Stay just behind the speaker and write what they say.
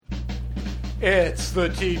It's the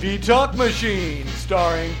TV Talk Machine,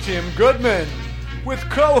 starring Tim Goodman, with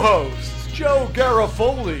co-hosts Joe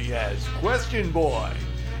Garofoli as Question Boy,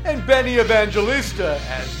 and Benny Evangelista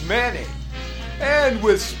as Manny, and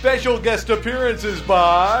with special guest appearances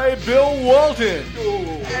by Bill Walton,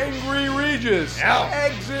 Angry Regis,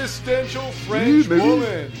 Existential French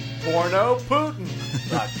Woman, Porno Putin,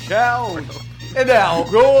 The Count, and Al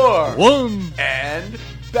Gore. And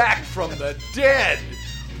back from the dead,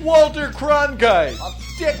 Walter Cronkite,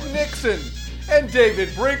 Dick Nixon, and David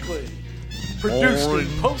Brinkley. Produced and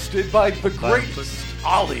posted by the greatest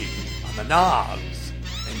Ollie on the knobs.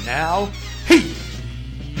 And now,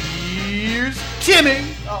 here's Timmy.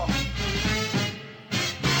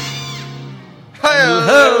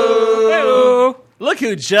 Hello. Look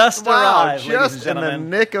who just arrived, just in the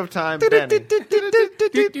nick of time, Benny.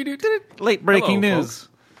 Late breaking news. Folks.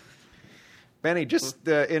 Benny just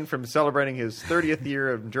in from celebrating his 30th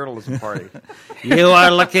year of journalism party. You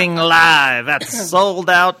are looking live at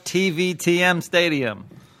sold-out TVTM Stadium.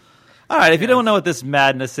 All right, if you don't know what this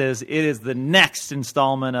madness is, it is the next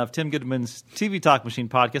installment of Tim Goodman's TV Talk Machine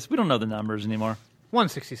podcast. We don't know the numbers anymore.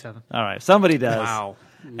 167. All right, somebody does. Wow,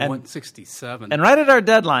 167. And right at our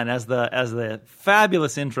deadline, as the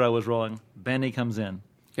fabulous intro was rolling, Benny comes in.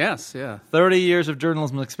 Yes, yeah. 30 years of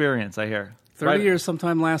journalism experience, I hear. 30 years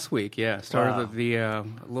sometime last week, yeah. Started at the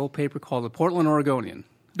little paper called the Portland Oregonian.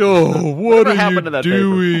 Oh, what are happened you to that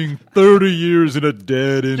doing? 30 years in a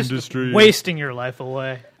dead industry. Wasting your life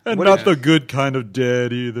away. And not the good kind of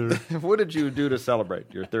dead either. What did you do to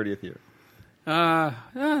celebrate your 30th year?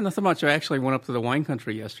 Nothing much. I actually went up to the wine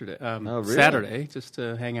country yesterday, really? Saturday, just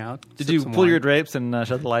to hang out. Did you pull your drapes and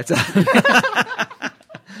shut the lights out?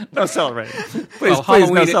 No celebrating. Please,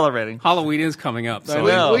 no celebrating. Halloween is coming up. So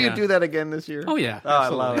Will you do that again this year? Oh, yeah. Oh, I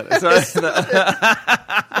love it. So,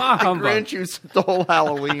 Grinch, you stole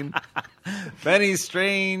Halloween. Benny's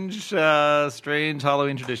strange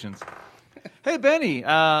Halloween traditions. Hey, Benny.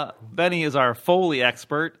 Benny is our Foley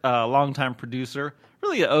expert, longtime producer,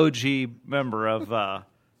 really an OG member of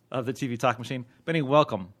the TV Talk Machine. Benny,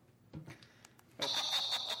 welcome.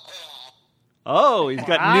 Oh, he's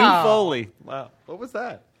got new Foley. Wow. What was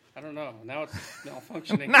that? I don't know. Now it's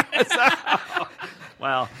malfunctioning.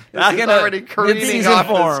 Wow. He's already careening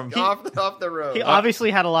off the road. He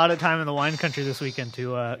obviously had a lot of time in the wine country this weekend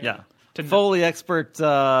to Foley expert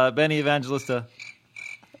Benny Evangelista.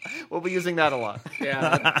 We'll be using that a lot.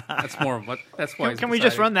 Yeah, that's more of what. That's why. Can we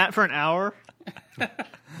just run that for an hour?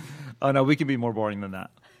 Oh no, we can be more boring than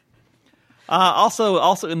that.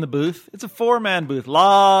 Also in the booth, it's a 4-man booth,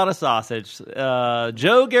 lot of sausage.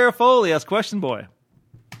 Joe Garofoli as Question Boy.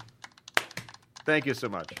 Thank you so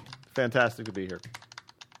much. Fantastic to be here.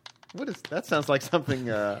 What is that? Sounds like something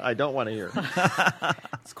I don't want to hear.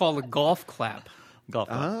 It's called a golf clap. Golf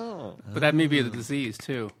clap. Oh, but that may be a disease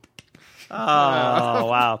too. Oh,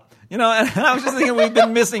 wow. You know, and I was just thinking we've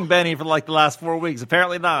been missing Benny for like the last 4 weeks.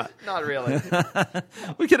 Apparently not. Not really.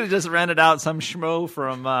 We could have just rented out some schmo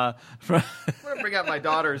from I'm going to bring out my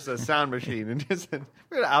daughter's sound machine and we're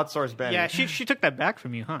going to outsource Benny. Yeah, she took that back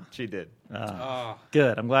from you, huh? She did.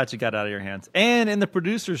 Good. I'm glad you got it out of your hands. And in the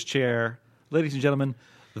producer's chair, ladies and gentlemen,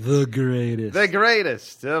 the greatest. The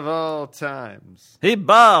greatest of all times. He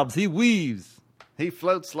bobs. He weaves. He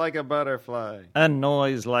floats like a butterfly.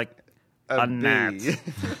 Annoys like a gnat.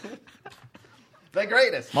 The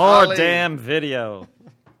greatest. More Ollie. damn video.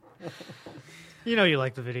 You know you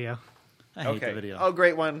like the video. I hate the video. Oh,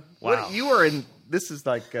 great one. Wow. What, you are in. This is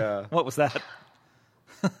like. What was that?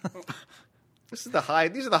 This is the high.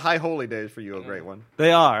 These are the high holy days for you. A great one.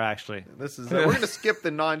 They are actually. This is. We're going to skip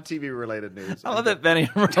the non-TV related news. I love that Benny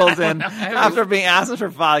rolls in after being absent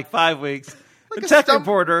for 5 weeks. The tech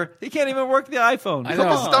reporter, he can't even work the iPhone. He's like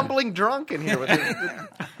a stumbling drunk in here with it.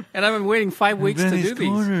 And I've been waiting 5 weeks to do these. Benny's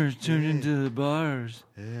Corners turned into the bars.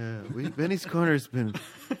 Yeah, Benny's Corner's been.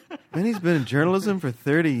 Benny's been in journalism for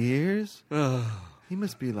 30 years. He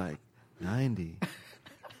must be like 90.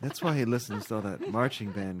 That's why he listens to all that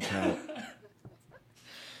marching band crap.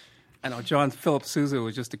 I know John Philip Sousa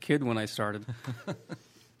was just a kid when I started.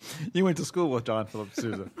 You went to school with John Philip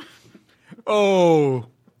Sousa. Oh.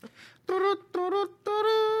 Do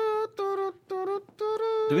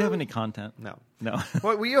we have any content? No.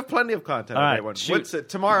 Well, we have plenty of content. All right, everyone. shoot. What's it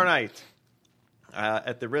tomorrow night?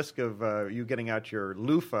 At the risk of you getting out your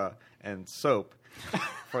loofah and soap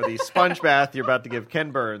for the sponge bath you're about to give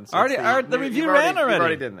Ken Burns. The review ran already. You've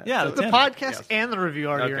already done that. Yeah, The podcast and the review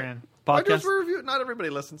already Okay. ran. I just Podcast. review. Not everybody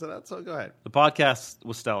listens to that, so go ahead. The podcast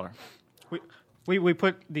was stellar. We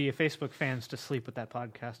put the Facebook fans to sleep with that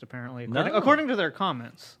podcast, apparently, No. according to their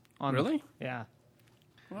comments. Really? Yeah.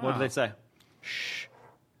 What did they say?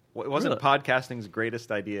 Wasn't podcasting's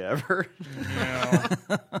greatest idea ever?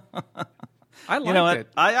 I liked You know what? it.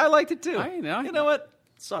 I liked it too. I know. You know what?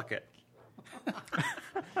 Suck it.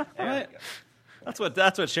 Right? That's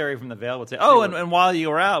what Sherry from the Vale would say. Oh, and while you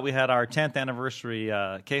were out, we had our 10th anniversary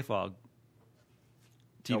KFOG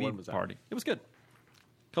TV when was that? party. It was good.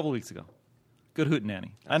 A couple of weeks ago. Good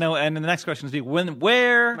hootenanny. I know. And the next question is when,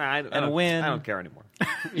 where, and when. I don't care anymore.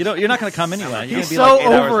 You're not going to come anyway. You're He's gonna be so like 8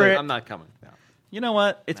 hours over late. it. I'm not coming. No. You know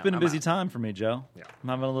what? It's been a I'm busy out. time for me, Joe. Yeah. I'm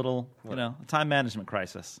having a little, time management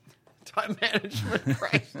crisis. Time management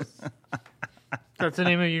crisis. That's the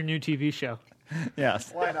name of your new TV show.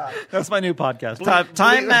 Yes. Why not? That's my new podcast.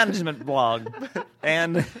 Time management blog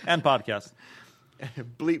and podcast.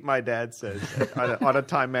 Bleep, my dad says on a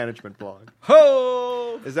time management blog.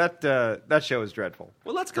 Ho! Is that show is dreadful?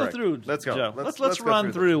 Well, let's go Correct. through. Let's go. Joe. Let's Let's go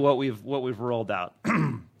run through through what we've rolled out.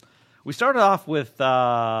 We started off with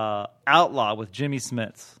Outlaw with Jimmy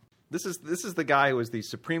Smits. This is the guy who was the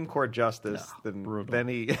Supreme Court justice.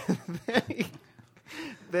 brutal.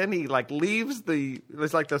 Then he like leaves the.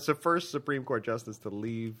 It's like the first Supreme Court justice to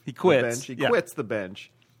leave. He quits. The bench. He Yeah. quits the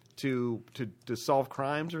bench to solve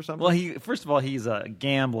crimes or something. Well, first of all, he's a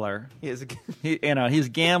gambler. He is He's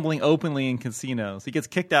gambling openly in casinos. He gets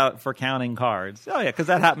kicked out for counting cards. Oh yeah, because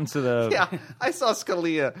that happens to the. Yeah, I saw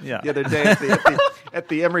Scalia Yeah. the other day at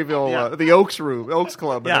the Emeryville, Yeah. the Oaks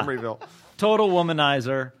Club Yeah. in Emeryville. Total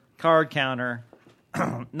womanizer, card counter.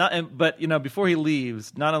 But before he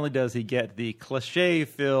leaves, not only does he get the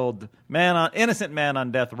cliche-filled innocent man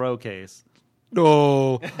on death row case.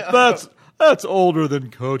 No, that's older than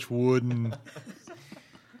Coach Wooden.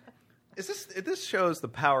 This shows the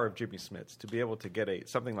power of Jimmy Smits to be able to get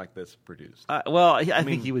something like this produced. I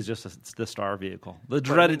think he was just the star vehicle, the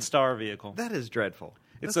dreaded star vehicle. That is dreadful.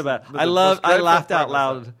 It's That's so bad. the I most dreadful laughed out part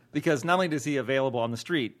loud of because not only is he available on the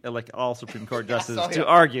street, like all Supreme Court justices, saw to him.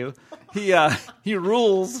 argue, he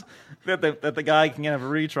rules that the guy can have a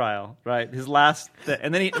retrial, right? His last,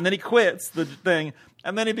 and then he quits the thing,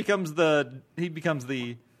 and then he becomes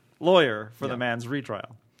the lawyer for the man's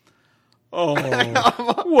retrial. Oh,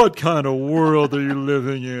 what kind of world are you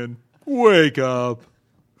living in? Wake up.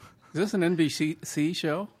 Is this an NBC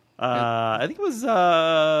show? I think it was, it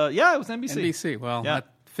was NBC. NBC. Well, Yeah. that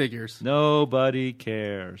figures. Nobody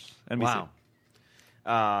cares. NBC.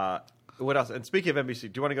 Wow. What else? And speaking of NBC,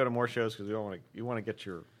 do you want to go to more shows? Because you want to get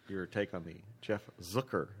your take on the Jeff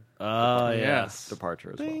Zucker Yes.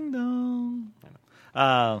 departure as well. Ding dong.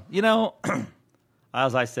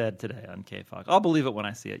 As I said today on KFOG, I'll believe it when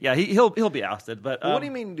I see it. Yeah, he'll be ousted. But Well, what do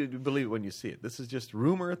you mean? Do you believe it when you see it? This is just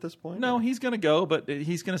rumor at this point. No, or? he's going to go, but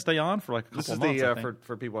he's going to stay on for like a couple This is of months. I the think.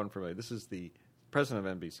 for people unfamiliar. This is the president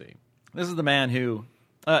of NBC. This is the man who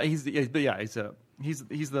he's the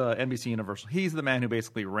NBC Universal. He's the man who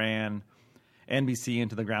basically ran NBC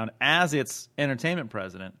into the ground as its entertainment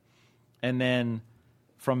president, and then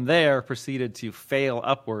from there proceeded to fail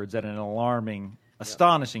upwards at an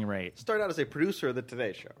astonishing rate. Started out as a producer of the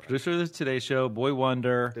Today Show. Right? Producer of the Today Show, Boy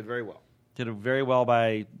Wonder, Did very well. did it very well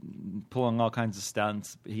by pulling all kinds of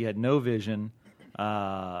stunts. He had no vision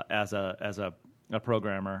as a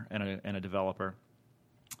programmer and a developer,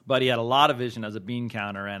 but he had a lot of vision as a bean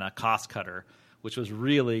counter and a cost cutter, which was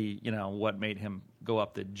really what made him go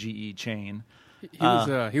up the GE chain.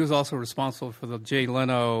 Uh, He was also responsible for the Jay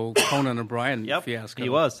Leno, Conan O'Brien fiasco. He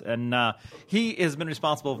was, and he has been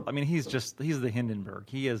responsible. I mean, he's the Hindenburg.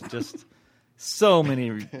 He is just so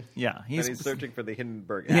many. Yeah, And he's searching for the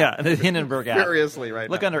Hindenburg app. Yeah, the Hindenburg app. Furiously right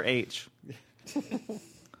Look now. under H.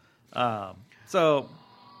 So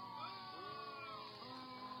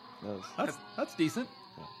that's decent.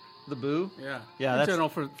 The boo. Yeah. Yeah, In that's- general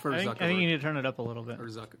for I think you need to turn it up a little bit. or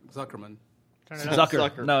Zuckerman. Turn it up.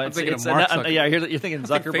 Zucker. No, it's thinking of it's Mark Zucker. yeah. You're thinking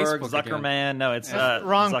I think Zuckerberg, Facebook again. Zuckerman. No, it's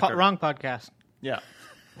Wrong Zucker. podcast. Yeah.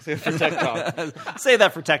 For Tech Talk. Save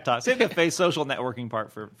that for Tech Talk. Save the face social networking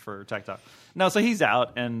part for Tech Talk. No, so he's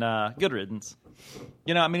out, and good riddance.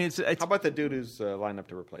 I mean, it's How about the dude who's lined up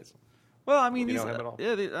to replace him? well, I mean, You he's, know him at all?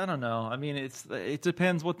 I don't know. I mean, it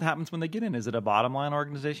depends what happens when they get in. Is it a bottom line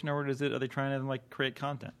organization, or are they trying to create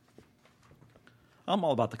content? I'm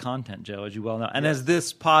all about the content, Joe, as you well know, and as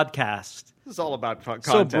this podcast This is all about content.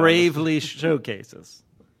 so bravely showcases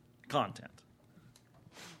content.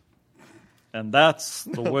 And that's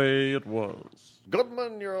the way it was.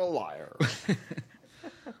 Goodman, you're a liar.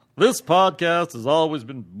 This podcast has always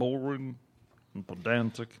been boring and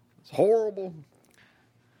pedantic. It's horrible.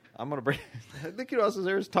 I'm going to bring... I think else is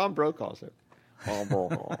there is Tom Brokaw's there. Tom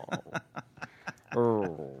Brokaw.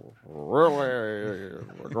 Really,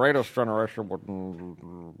 the greatest generation would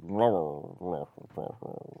never...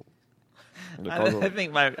 I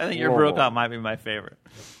think your Brokaw might be my favorite.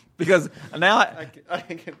 because now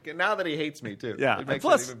now that he hates me too, yeah, it makes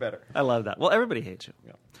plus, it even better. I love that. Well, everybody hates you.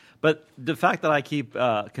 Yeah. But the fact that I keep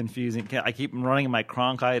confusing, I keep running my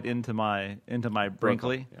Cronkite into my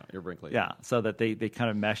Brinkley. Yeah, you're Brinkley. Yeah, so that they kind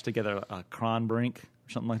of mesh together, a Cron Brink or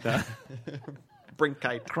something like that.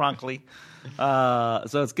 Brinkite. Cronkly.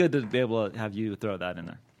 So it's good to be able to have you throw that in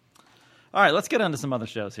there. All right, let's get on to some other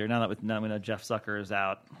shows here. Now that we know Jeff Zucker is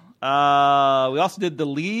out. We also did The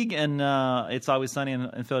League and It's Always Sunny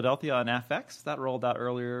in Philadelphia on FX. That rolled out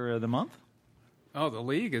earlier the month. Oh, The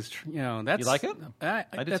League is, that's... You like it?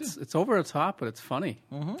 I do too. It's over the top, but it's funny.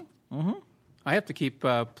 I have to keep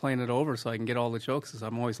playing it over so I can get all the jokes, because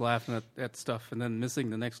I'm always laughing at stuff and then missing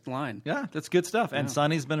the next line. Yeah, that's good stuff. And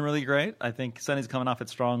Sonny's been really great. I think Sonny's coming off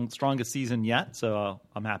its strongest season yet, so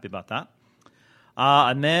I'm happy about that.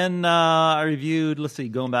 And then I reviewed,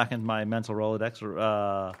 going back into my mental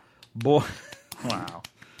Rolodex. Wow.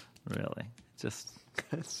 Really. This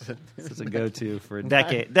is a go-to for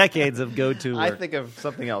decades of go-to work. I think of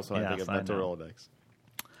something else when I think of mental Rolodex.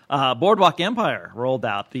 Boardwalk Empire rolled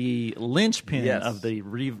out, the linchpin Yes. of the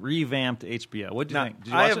revamped HBO. What did you think?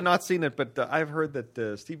 Did you I watch have it? not seen it, but I've heard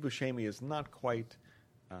that Steve Buscemi is not quite.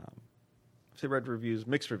 I've read reviews,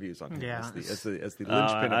 mixed reviews on him Yeah. as the linchpin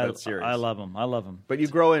of that series. I love him. But you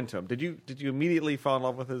grow into him. Did you immediately fall in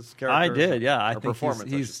love with his character? I did, yeah. I think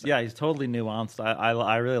performance. he's totally nuanced.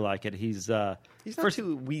 I really like it. He's not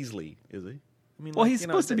too Weasley, is he? I mean, well, he's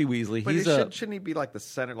supposed to be Weasley. But He's shouldn't he be like the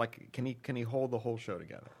center? Like, can he hold the whole show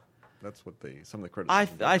together? That's what some of the critics.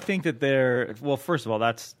 I think that they're first of all,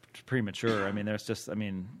 that's premature. I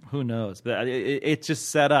mean, who knows? But it's just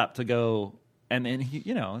set up to go, and he,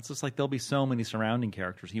 it's just like there'll be so many surrounding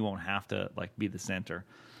characters. He won't have to be the center.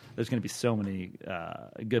 There's going to be so many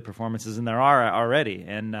good performances, and there are already.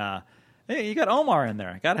 And hey, you got Omar in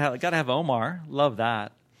there. Got to have Omar. Love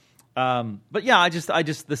that. But yeah,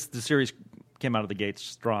 the series came out of the gates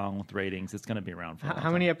strong with ratings. It's going to be around for a long How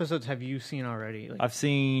time. many episodes have you seen already? I've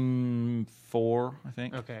seen 4, I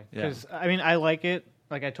think. Okay. Yeah. Because, I like it.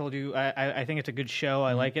 Like I told you, I think it's a good show.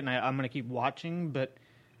 I like it, and I'm going to keep watching. But,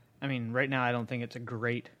 right now I don't think it's a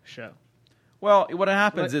great show. Well, what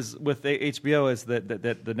happens is with HBO is that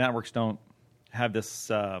the networks don't have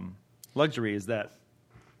this luxury, is that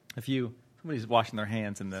if somebody's washing their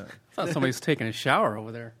hands in the... I thought somebody's taking a shower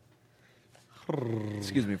over there.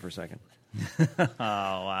 Excuse me for a second. Oh,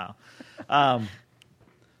 wow.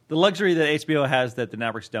 The luxury that HBO has that the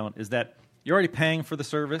networks don't is that you're already paying for the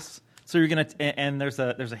service, so you're going to, and there's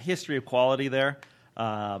a history of quality there.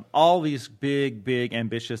 All these big,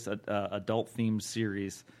 ambitious adult-themed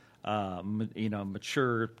series,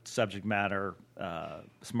 mature subject matter,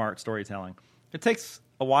 smart storytelling. It takes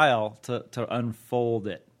a while to unfold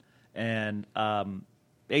it, and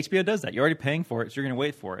HBO does that. You're already paying for it, so you're going to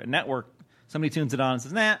wait for it. A network, somebody tunes it on and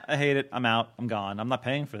says, nah, I hate it, I'm out, I'm gone. I'm not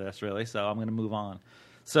paying for this, really, so I'm going to move on.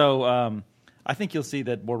 So I think you'll see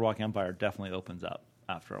that Boardwalk Empire definitely opens up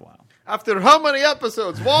after a while. After how many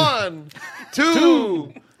episodes? 1,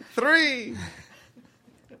 2, 3,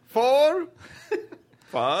 4,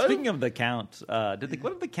 5. Speaking of the Count, what did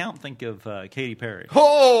the Count think of Katy Perry?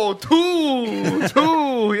 Oh,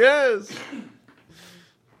 2, yes.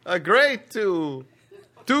 A great 2.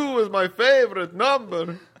 2 is my favorite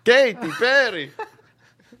number. Katy Perry.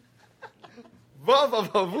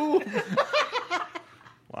 Voo.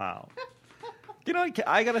 Wow.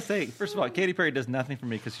 I got to say, first of all, Katy Perry does nothing for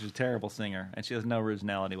me because she's a terrible singer, and she has no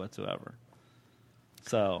originality whatsoever.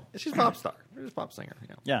 So She's a pop star. She's a pop singer.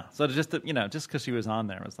 yeah. So just because she was on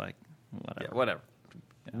there, it was like, whatever. Yeah, whatever.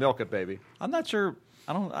 Yeah. Milk it, baby. I'm not sure.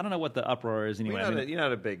 I don't know what the uproar is anyway. You're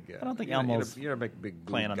not a big. I don't think you're not- Elmo's You're a big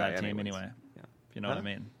playing on guy that team anyways. anyway. Yeah. If you know what I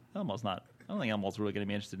mean. Elmo's not. I don't think Elmo's really going to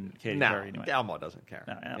be interested in Katy No, Perry anyway. Elmo doesn't care.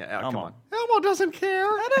 No, come Elmo. on. Elmo doesn't care.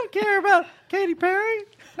 I don't care about Katy Perry.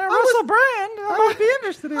 Now, Russell Brand, I might be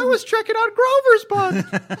interested in. I was checking out Grover's butt.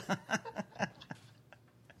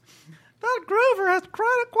 That Grover has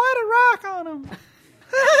quite a rock on him.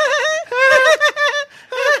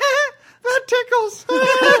 That tickles.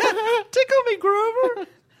 Tickle me, Grover.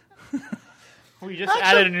 We just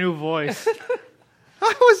added a new voice.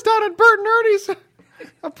 I was down at Bert and Ernie's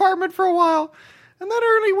apartment for a while, and then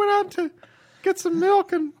Ernie went out to get some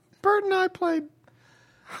milk, and Bert and I played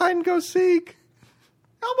hide and go seek.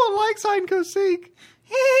 Elmo likes hide and go seek.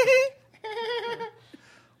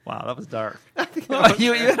 Wow, that was dark.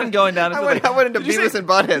 you had him going down. I went into Beavis and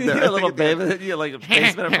Butthead there. You had a little baby. You had like a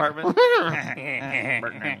basement apartment.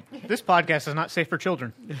 This podcast is not safe for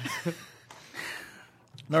children.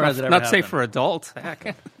 Nor has it ever Not safe happened. for adults.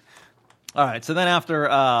 All right, so then after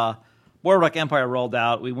Boardwalk Empire rolled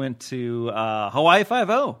out, we went to Hawaii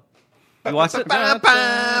Five-0. You watched it? Dun,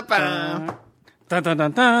 dun,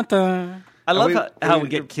 dun, dun, dun. I love how we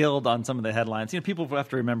get killed on some of the headlines. People have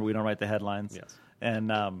to remember we don't write the headlines. Yes.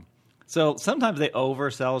 And so sometimes they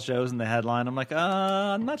oversell shows in the headline. I'm like,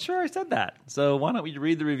 I'm not sure I said that. So why don't we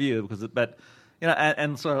read the review?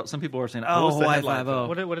 And so some people were saying, was the Hawaii headline,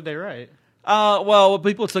 Five-0. What did they write? Well, what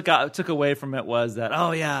people took away from it was that,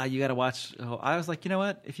 you got to watch. I was like, you know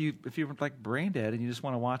what? If you're like brain dead and you just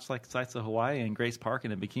want to watch like Sights of Hawaii and Grace Park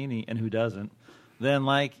in a bikini, and who doesn't? Then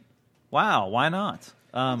like, wow, why not?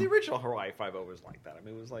 The original Hawaii Five-0 was like that. I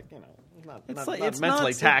mean, it was like, not It's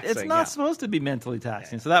mentally taxing. It's not supposed to be mentally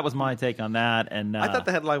taxing. So that was my take on that. And I thought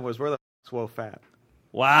the headline was, "Where the f***'s Woe Fat?"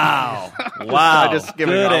 Wow, wow, Just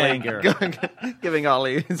giving good Ollie, anger. giving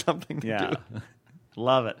Ollie something to Yeah, do.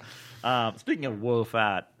 love it. Speaking of Woe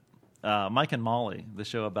Fat, Mike and Molly, the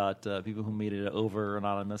show about people who made it over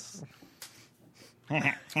anonymous.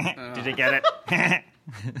 Did you get it?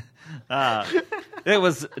 It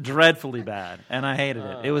was dreadfully bad, and I hated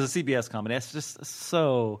it. It was a CBS comedy. It's just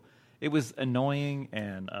so. It was annoying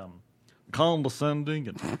and condescending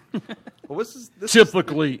and Well, this is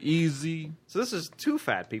typically easy. so. This is two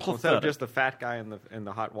fat people instead of just the fat guy and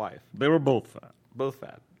the hot wife. They were both fat. Both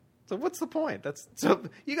fat. So what's the point? So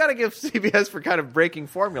you got to give CBS for kind of breaking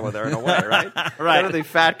formula there in a way, right? Right. Instead of the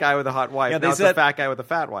fat guy with a hot wife, Yeah, they now it's said- the fat guy with a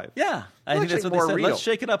fat wife. Yeah, I think that's Actually what they more said. real. Let's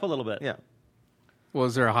shake it up a little bit. Yeah.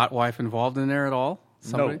 Was there a hot wife involved in there at all?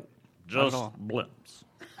 Somebody? No, just all. blimps.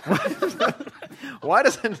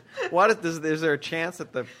 Is there a chance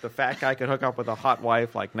that the fat guy could hook up with a hot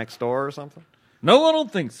wife like next door or something? No, I don't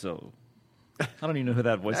think so. I don't even know who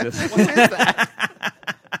that voice is. What is that?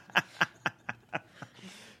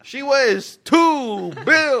 She weighs 2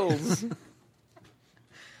 bills.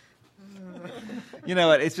 You know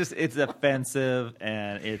what? It's offensive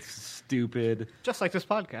and it's stupid. Just like this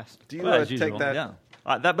podcast. Do you Well, as take usual, that? Yeah.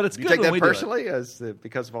 But it's Do good you take when that we do it. personally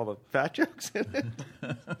because of all the fat jokes in it?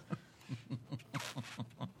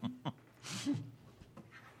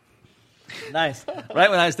 Nice. Right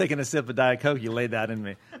when I was taking a sip of Diet Coke, you laid that in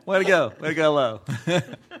me. Way to go. Way to go low.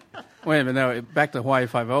 Wait a minute. No, back to Hawaii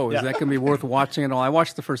Five-0. Is Yeah. that going to be worth watching at all? I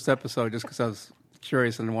watched the first episode just because I was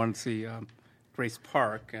curious and wanted to see Grace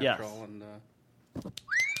Park after Yes. all. And,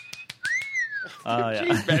 Oh, yeah.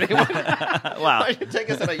 Jeez, Benny, Wow. why you take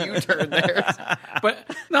us on a U-turn there?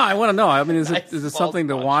 but no, I want to know. I mean, is Nice it small something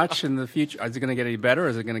to sponge. watch in the future? Is it going to get any better, or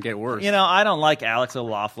is it going to get worse? You know, I don't like Alex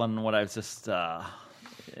O'Loughlin. What I've just,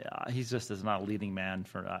 he's just is not a leading man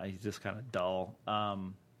for. He's just kind of dull.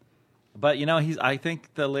 But you know, I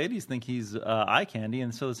think the ladies think he's eye candy,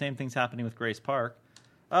 and so the same thing's happening with Grace Park.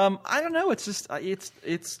 I don't know. It's just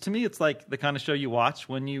it's to me, it's like the kind of show you watch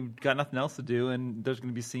when you got nothing else to do, and there's going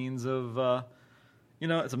to be scenes of,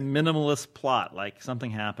 it's a minimalist plot. Like something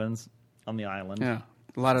happens on the island. Yeah,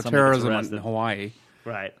 a lot of Somebody gets terrorism arrested. in Hawaii.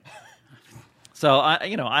 Right. So I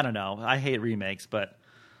don't know. I hate remakes, but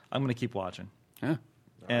I'm going to keep watching. Yeah.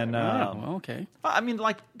 And Yeah, well, okay. I mean,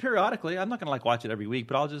 like periodically, I'm not going to like watch it every week,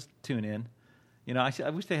 but I'll just tune in. You know, I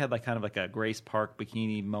wish they had like kind of like a Grace Park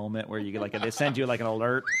bikini moment where you get like they send you like an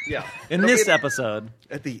alert. Yeah. In this episode,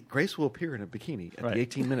 At the Grace will appear in a bikini at Right. the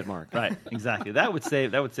 18-minute mark. right? Exactly. That would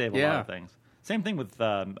save a lot Yeah. of things. Same thing with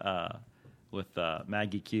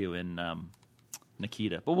Maggie Q and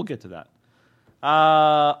Nikita, but we'll get to that.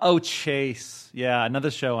 Chase. Yeah,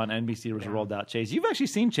 another show on NBC was rolled out. Chase. You've actually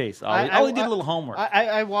seen Chase. Ollie did a little homework.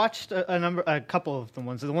 I watched a couple of the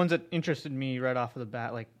ones that interested me right off of the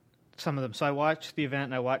bat, like some of them. So I watched the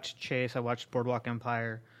event. I watched Chase. I watched Boardwalk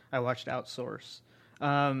Empire. I watched Outsourced.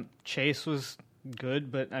 Chase was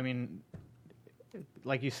good, but I mean,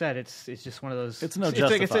 like you said, it's just one of those. It's no It's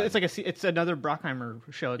like Justified. it's another Brockheimer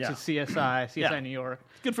show. It's Yeah. a CSI Yeah. New York.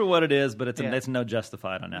 It's good for what it is, but it's Yeah. it's no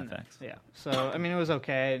Justified on FX. Yeah. So I mean, it was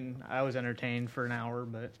okay, and I was entertained for an hour,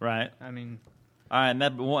 but Right. I mean, All right,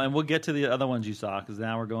 and we'll get to the other ones you saw because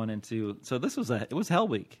now we're going into. So this was it was Hell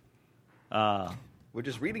Week. We're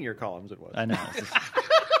just reading your columns, it was. I know.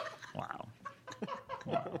 Wow.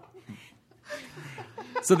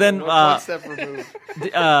 So then One step removed.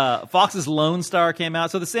 Fox's Lone Star came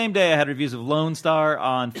out. So the same day I had reviews of Lone Star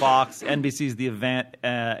on Fox, NBC's The Event,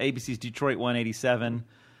 ABC's Detroit 187,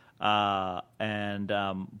 and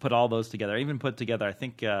put all those together. I even put together, I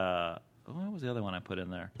think, what was the other one I put in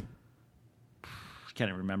there? Can't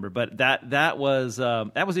even remember. But that was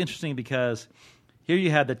interesting because here you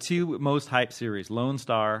had the two most hyped series, Lone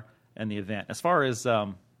Star and The Event. As far as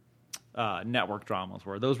network dramas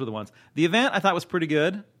those were the ones. The Event I thought was pretty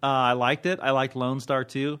good. I liked it. I liked Lone Star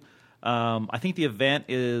too. I think The Event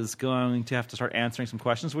is going to have to start answering some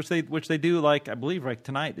questions, which they do. Like I believe, like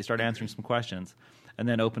tonight they start answering some questions, and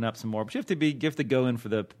then open up some more. But you have to go in for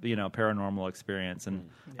the paranormal experience. And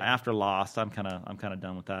after Lost, I'm kind of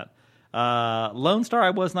done with that. Lone Star, I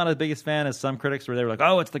was not as big a fan as some critics were. They were like,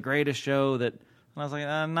 "Oh, it's the greatest show that." And I was like,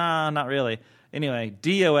 "Nah, not really." Anyway,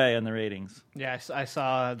 DOA on the ratings. Yeah, I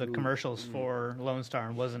saw the commercials for Lone Star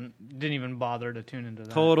and didn't even bother to tune into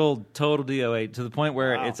that. Total DOA to the point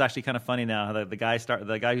where it's actually kind of funny now. The guy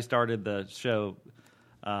who started the show,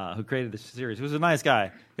 who created the series, who's a nice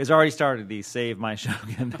guy, has already started the Save My Show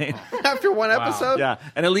campaign. After one episode? Yeah,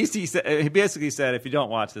 and at least he basically said, if you don't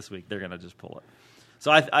watch this week, they're going to just pull it. So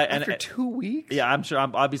After 2 weeks? Yeah, I'm sure.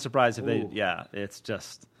 I'll be surprised if they. Yeah, it's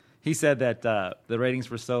just. He said that the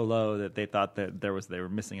ratings were so low that they thought that they were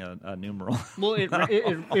missing a numeral. Well,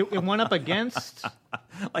 it went up against.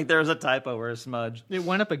 Like there was a typo or a smudge. It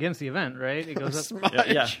went up against the event, right? It goes up. Smudge.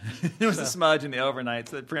 Yeah, there was a smudge in the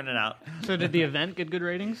overnights that printed out. So did the event get good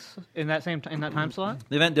ratings in that time slot?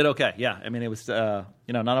 The event did okay. Yeah, I mean it was not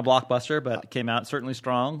a blockbuster, but it came out certainly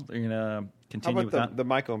strong. They're gonna How continue with about that. the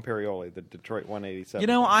Michael Imperioli, the Detroit 187?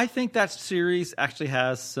 I think that series actually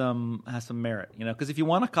has some merit. Because if you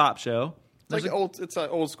want a cop show, it's an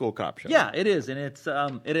old school cop show. yeah, it is, and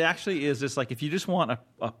it actually is just like if you just want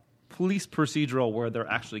a police procedural where they're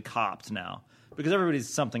actually cops now, because everybody's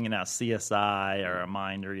something now, CSI or a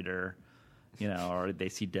mind reader, or they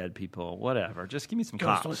see dead people, whatever. Just give me some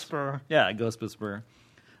Ghost cops. Whisperer. Yeah, Ghost Whisperer.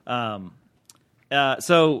 So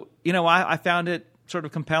I found it sort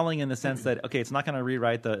of compelling in the sense that it's not going to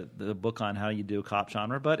rewrite the book on how you do a cop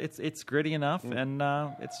genre, but it's gritty enough and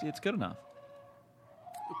it's good enough.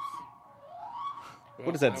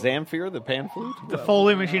 What is that, Zamfir, the pan flute? The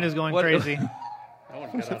Foley machine is going crazy.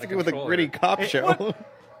 What's that to do with a gritty cop show?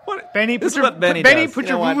 Benny, This put is what Benny Benny, does. put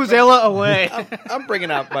You know your what? vuvuzela away. I'm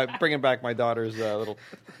bringing back my daughter's little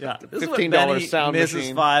Yeah, this is what $15 Benny sound misses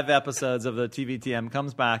machine. 5 episodes of the TVTM,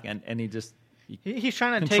 comes back and he just He's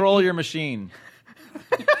trying to control your machine.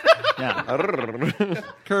 Yeah,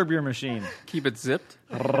 curb your machine. Keep it zipped.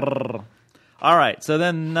 All right, so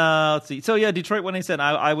then let's see. So yeah, Detroit 187.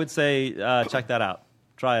 I would say check that out.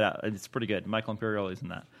 Try it out. It's pretty good. Michael Imperioli's in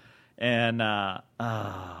that. And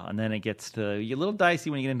then it gets to a little dicey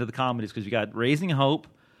when you get into the comedies because you got Raising Hope,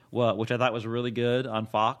 which I thought was really good on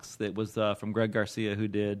Fox. That was from Greg Garcia, who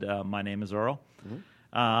did My Name is Earl. Mm-hmm.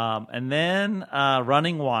 And then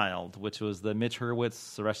Running Wild, which was the Mitch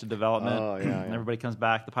Hurwitz Arrested Development. Oh, yeah. Everybody comes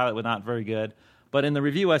back. The pilot was not very good. But in the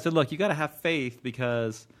review, I said, look, you got to have faith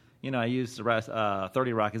because, I used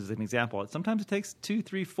 30 Rock as an example. Sometimes it takes 2,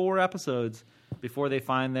 3, 4 episodes before they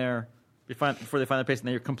find their pace, and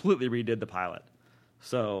they completely redid the pilot.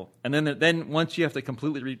 So, and then once you have to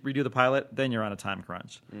completely redo the pilot, then you're on a time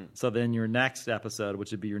crunch. So then your next episode,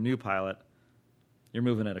 which would be your new pilot, you're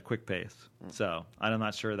moving at a quick pace. So I'm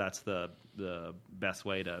not sure that's the best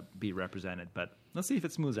way to be represented, but let's see if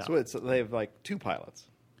it smooths out. So they have like 2 pilots.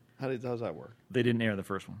 How's that work? They didn't air the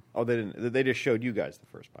first one. Oh, they didn't. They just showed you guys the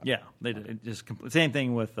first pilot. Yeah, they did. It just same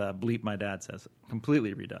thing with Bleep. My dad says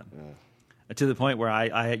completely redone. To the point where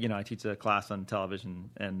I teach a class on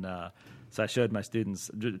television, and so I showed my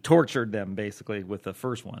students, tortured them basically with the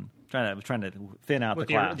first one, trying to thin out With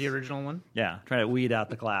the class. the original one? Yeah, trying to weed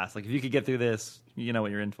out the class. Like if you could get through this, you know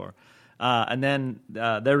what you're in for. And then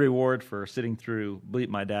their reward for sitting through Bleep,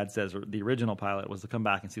 my dad says, or the original pilot, was to come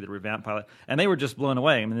back and see the revamped pilot, and they were just blown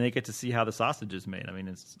away. I mean, they get to see how the sausage is made. I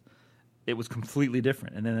mean, it was completely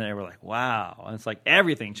different. And then they were like, wow, and it's like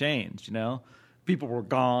everything changed. People were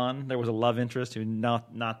gone. There was a love interest who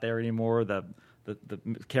not there anymore. The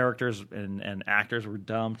characters and actors were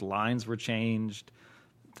dumped. Lines were changed.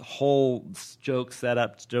 The whole joke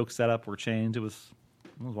setup were changed. It was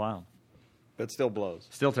wild. But still blows.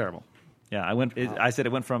 Still terrible. Yeah, I said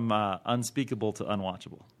it went from unspeakable to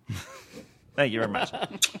unwatchable. Thank you very much.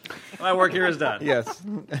 My work here is done. Yes.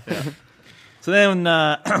 Yeah. So then,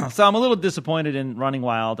 so I'm a little disappointed in Running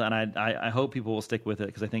Wild, and I hope people will stick with it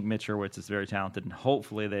because I think Mitch Hurwitz is very talented, and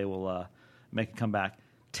hopefully they will make a comeback.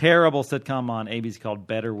 Terrible sitcom on ABC called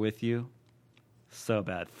Better With You. So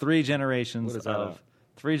bad. 3 generations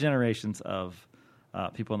of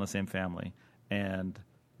people in the same family and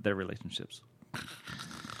their relationships.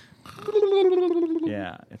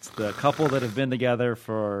 Yeah, it's the couple that have been together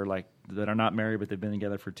that are not married, but they've been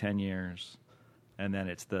together for 10 years. And then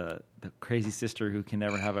it's the crazy sister who can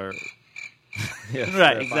never have a... Yes,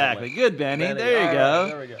 right, exactly. Good, Benny. There you go.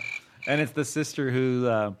 There we go. And it's the sister who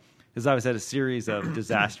has always had a series of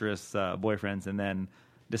disastrous boyfriends and then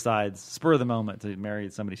decides, spur of the moment, to marry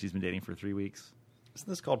somebody she's been dating for 3 weeks. Isn't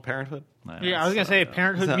this called Parenthood? Yeah, I was going to say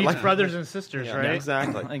Parenthood meets brothers and sisters, right? Yeah,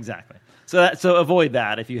 exactly. Exactly. So avoid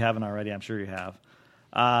that if you haven't already. I'm sure you have.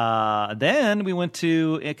 Then we went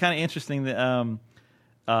to kind of interesting.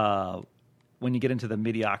 when you get into the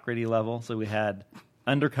mediocrity level. So we had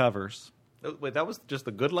Undercovers. Wait, that was just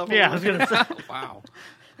the good level? Yeah, I was going to say. Wow.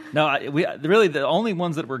 No, we really the only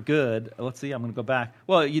ones that were good. Let's see. I'm going to go back.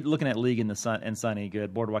 Well, you're looking at League in the Sun and Sunny,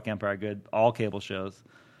 good. Boardwalk Empire, good. All cable shows,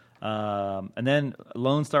 and then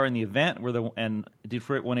Lone Star in the Event and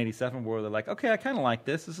Detroit 187 where they're like, okay, I kind of like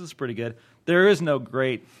this. This is pretty good. There is no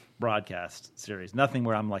great broadcast series. Nothing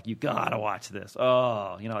where I'm like, you gotta watch this.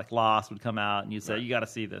 Oh, like Lost would come out and you'd say, you gotta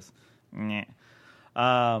see this.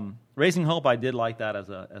 Raising Hope, I did like that as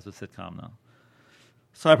a sitcom though.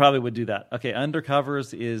 So I probably would do that. Okay,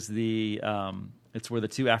 Undercovers is it's where the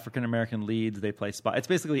two African American leads, they play spy. It's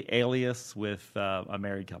basically Alias with a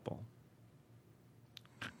married couple.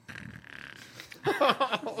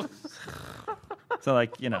 So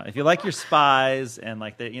if you like your spies and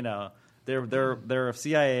like they're a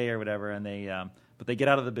CIA or whatever, and but they get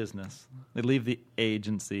out of the business. They leave the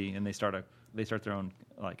agency and they start their own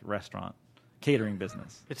restaurant. Catering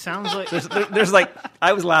business. It sounds like there's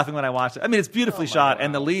I was laughing when I watched it. I mean, it's beautifully shot,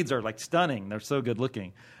 and the leads are stunning. They're so good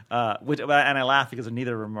looking. And I laugh because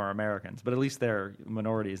neither of them are Americans, but at least they're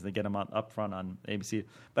minorities. They get them up front on ABC.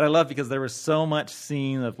 But I love because there was so much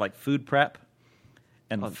scene of food prep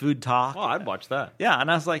and food talk. Oh, I'd watch that. Yeah,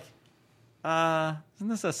 and I was like, isn't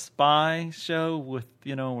this a spy show with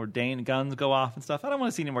where guns go off and stuff? I don't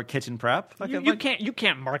want to see any more kitchen prep. You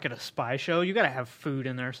can't market a spy show. You got to have food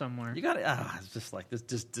in there somewhere. You got to. It's just this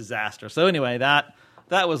just disaster. So anyway, that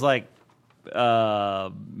was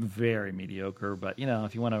very mediocre. But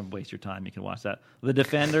if you want to waste your time, you can watch that. The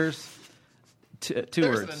Defenders. Two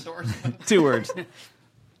words. Two words.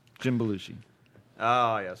 Jim Belushi.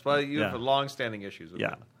 Oh yes. Well, you have long-standing issues with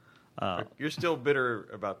him. You're still bitter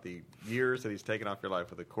about the years that he's taken off your life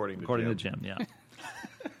with according to Jim. Yeah.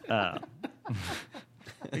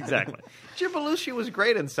 Exactly. Jim Belushi was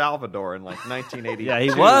great in Salvador in 1980. Yeah,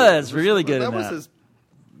 he was really good in that.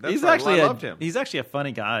 I loved him. He's actually a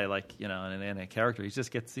funny guy, in a character. He's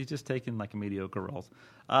just taking mediocre roles.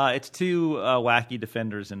 It's two wacky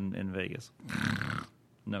defenders in Vegas.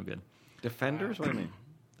 No good. Defenders? What do you mean?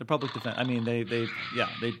 They're public defenders. I mean,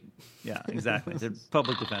 exactly. They're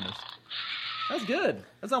public defenders. That's good.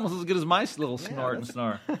 That's almost as good as my little snort and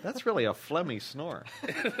snore. That's really a phlegmy snore.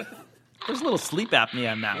 There's a little sleep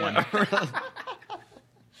apnea in that one.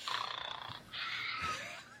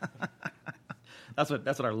 That's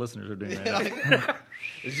what our listeners are doing right now.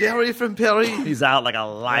 Jerry from Perry. He's out like a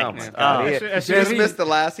light. Oh, my God. He just missed the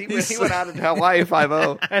last. He went out in Hawaii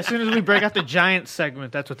 5-0. As soon as we break out the Giants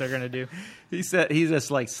segment, that's what they're going to do. He said he just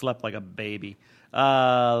slept like a baby.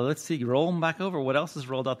 Let's see. Roll them back over. What else has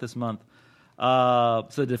rolled out this month?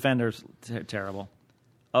 So Defenders, terrible.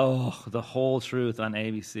 Oh, The Whole Truth on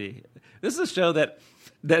ABC. This is a show that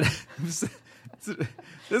this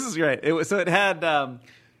is great. It had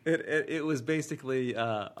it was basically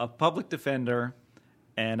a public defender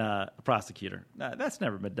and a prosecutor. That's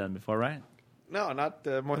never been done before, right? No, not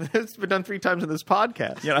more than it's been done 3 times in this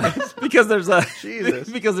podcast. It's because there's Jesus.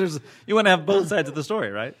 Because you want to have both sides of the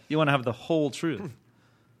story, right? You want to have the whole truth.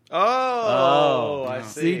 Oh, I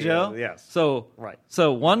see. See, Joe? Yes. So right.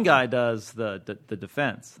 So one guy does the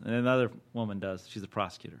defense, and another woman does. She's a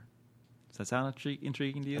prosecutor. Does that sound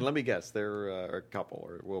intriguing to you? And let me guess, they're a couple,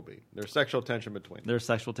 or will be. There's sexual tension between them. There's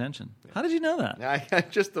sexual tension. Yeah. How did you know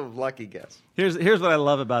that? Just a lucky guess. Here's what I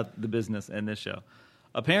love about the business in this show.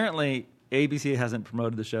 Apparently, ABC hasn't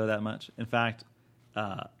promoted the show that much. In fact,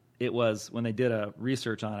 it was when they did a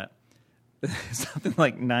research on it, something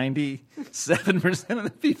like 97% of the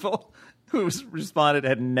people who responded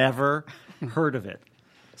had never heard of it.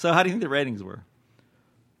 So how do you think the ratings were?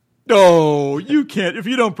 No, you can't. If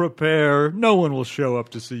you don't prepare, no one will show up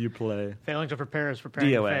to see you play. Failing to prepare is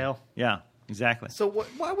preparing DOA. to fail. Yeah, exactly. So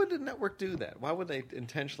why would the network do that? Why would they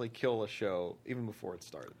intentionally kill a show even before it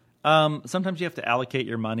started? Sometimes you have to allocate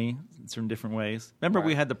your money in certain different ways. Remember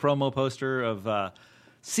we had the promo poster of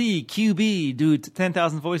CQB do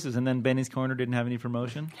 10,000 voices, and then Benny's Corner didn't have any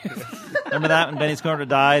promotion. Remember that when Benny's Corner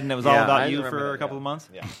died and it was all about you for a couple of months?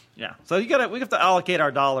 Yeah. So we have to allocate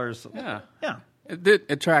our dollars. Yeah. Yeah. It did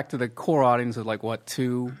attract to the core audience of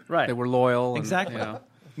 2 right. that were loyal. Exactly. And,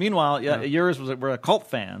 Meanwhile, yours were cult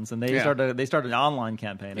fans, and they started an online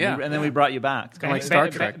campaign, and then we brought you back. It's kind of like Star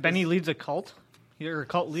Trek. Benny leads a cult. You're a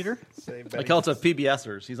cult leader. A cult of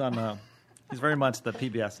PBSers. He's on. He's very much the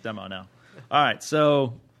PBS demo now. All right,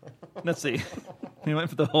 so let's see. We went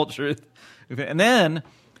for The Whole Truth, and then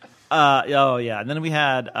and then we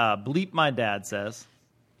had Bleep. My Dad Says.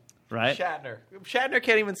 Right? Shatner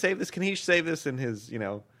can't even save this. Can he save this in his,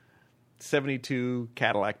 72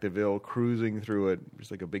 Cadillac DeVille cruising through it, just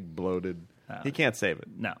like a big bloated? He can't save it.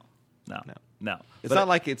 No. No. It's not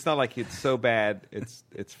like it's so bad.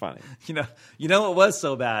 It's funny. You know what was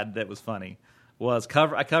so bad that was funny was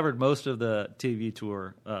I covered most of the TV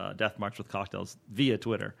tour, Death March with Cocktails, via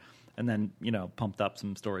Twitter, and then pumped up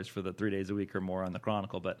some stories for the 3 days a week or more on the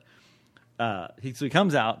Chronicle. But he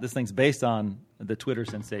comes out. This thing's based on the Twitter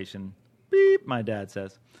sensation. Beep, my dad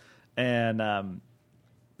says, and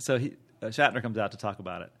so Shatner comes out to talk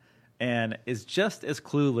about it, and is just as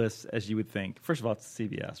clueless as you would think. First of all, it's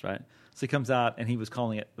CBS, right? So he comes out, and he was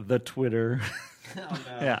calling it the Twitter. Oh,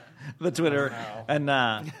 no. Yeah, the Twitter. Oh,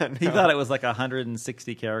 no. And he thought it was like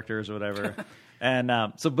 160 characters or whatever. And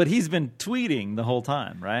but he's been tweeting the whole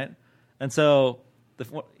time, right? And so,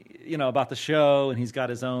 about the show, and he's got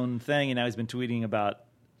his own thing, and now he's been tweeting about,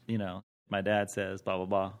 my dad says, blah, blah,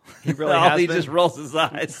 blah. He really has He been? just rolls his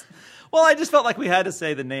eyes. Well, I just felt like we had to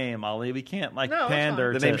say the name, Ollie. We can't,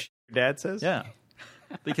 pander The to... name your dad says? Yeah.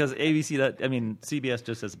 Because CBS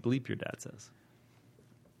just says, bleep your dad says.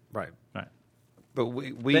 Right. Right. But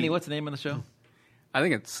we Benny, what's the name of the show? I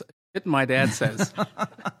think it's It My Dad Says.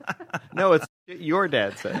 No, it's your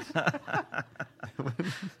dad says.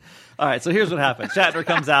 All right, so here's what happened. Shatner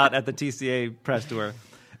comes out at the TCA press tour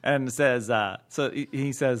and says,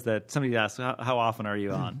 he says that somebody asks, how often are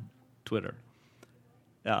you on Twitter?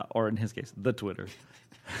 Or in his case, the Twitter.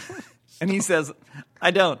 And he says,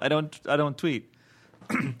 I don't tweet.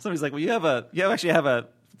 Somebody's like, well, you actually have a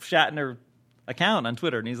Shatner account on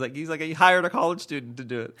Twitter, and he's like he hired a college student to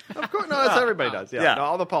do it. Of course, no, that's everybody does. Yeah, Yeah. No,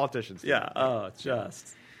 all the politicians. Do. Yeah. Oh,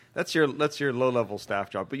 just That's your low level staff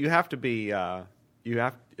job, but you have to be.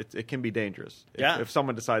 It can be dangerous. Yeah. If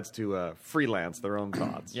someone decides to freelance their own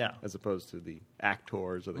thoughts. Yeah. As opposed to the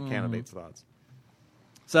actors or the candidates' thoughts.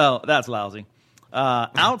 so that's lousy.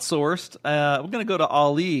 Outsourced. We're going to go to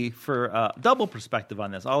Ali for double perspective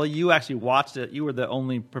on this. Ali, you actually watched it. You were the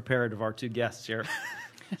only prepared of our two guests here.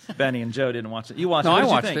 Benny and Joe didn't watch it. You watched it. No, What I did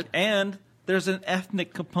you watched think? it. And there's an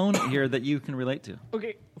ethnic component here that you can relate to.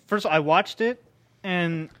 Okay, first of all, I watched it,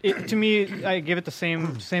 and to me, I give it the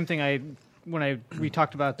same thing we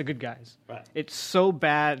talked about The Good Guys. Right. It's so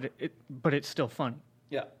bad, but it's still funny.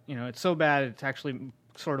 Yeah. It's so bad it's actually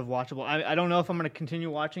sort of watchable. I don't know if I'm going to continue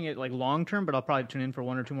watching it like long term, but I'll probably tune in for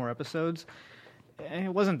one or two more episodes. And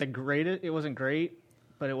it wasn't it wasn't great,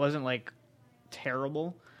 but it wasn't like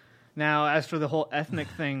terrible. Now, as for the whole ethnic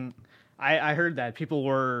thing, I heard that people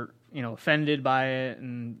were offended by it,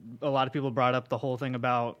 and a lot of people brought up the whole thing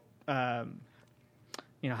about how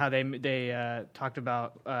they talked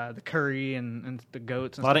about the curry and the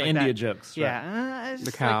goats and A lot stuff of like India that. jokes. Right? Yeah, it's The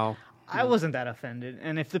just cow. like, I wasn't that offended,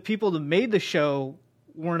 and if the people that made the show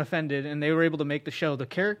weren't offended and they were able to make the show, the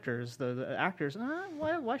characters, the actors,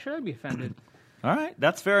 why should I be offended? All right,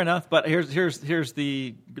 that's fair enough. But here's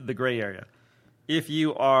the gray area. If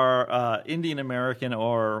you are Indian American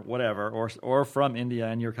or whatever, or from India,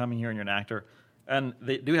 and you're coming here and you're an actor, and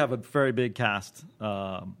they do have a very big cast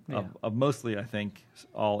of mostly, I think,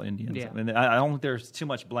 all Indians. Yeah. I mean, I don't think there's too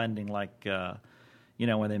much blending, like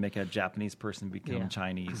when they make a Japanese person become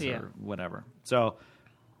Chinese or whatever. So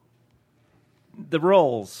the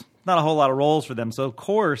roles, not a whole lot of roles for them. So of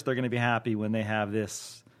course they're going to be happy when they have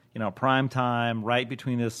this, prime time right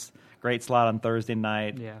between this great slot on Thursday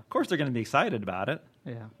night. Yeah. Of course they're going to be excited about it.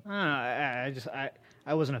 Yeah, I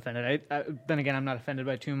wasn't offended. Then again, I'm not offended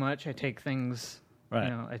by too much. I take things,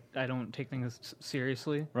 Right. I don't take things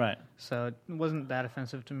seriously. Right. So it wasn't that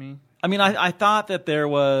offensive to me. I mean, I thought that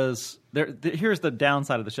here's the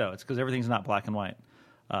downside of the show. It's because everything's not black and white.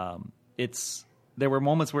 There were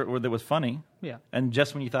moments where it was funny. Yeah. And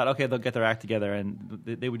just when you thought, okay, they'll get their act together, and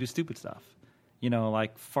they would do stupid stuff.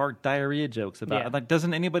 Like fart diarrhea jokes about. Like,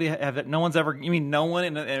 doesn't anybody have that? No one's ever. You mean no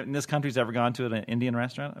one in this country's ever gone to an Indian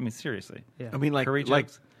restaurant? I mean, seriously. Yeah. I mean, Curry like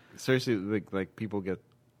jokes. seriously, like people get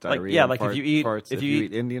diarrhea. Like and if you eat farts, if you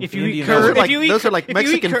eat Indian, if food. you eat those curry- are like, if you eat those cur- are like if you eat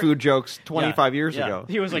Mexican cur- food jokes 25 years Yeah. ago.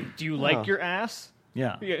 He was like, "Do you like your ass?"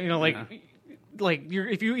 Yeah. If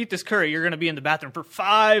you eat this curry, you're going to be in the bathroom for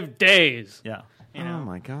 5 days. Yeah. Oh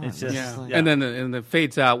my god! It's just Yeah. yeah. And then it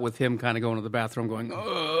fades out with him kind of going to the bathroom going,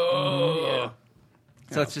 oh.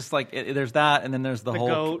 So it's just like there's that, and then there's the whole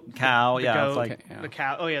goat, cow. the Yeah. goat, It's like Yeah. the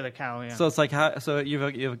cow. Oh yeah, the cow. Yeah. so it's like so you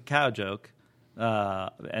have a cow joke,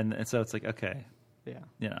 and so it's like okay,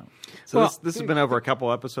 yeah. So this has been over a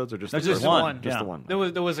couple episodes, or just There's the just first one. Just Yeah. the one.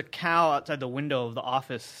 There was a cow outside the window of the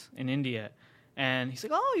office in India, and he's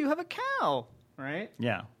like, "Oh, you have a cow, right?"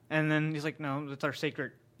 yeah. And then he's like, "No, it's our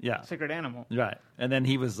sacred animal." Right. And then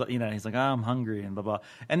he was, he's like, I'm hungry and blah, blah.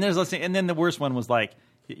 And and then the worst one was like,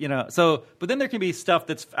 but then there can be stuff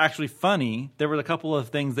that's actually funny. There were a couple of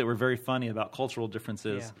things that were very funny about cultural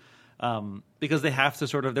differences because they have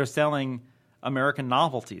to they're selling American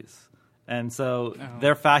novelties. And so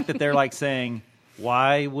their fact that they're like saying,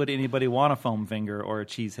 why would anybody want a foam finger or a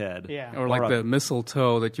cheese head? Yeah. Or like the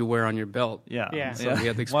mistletoe that you wear on your belt. Yeah. So we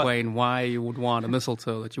have to explain why you would want a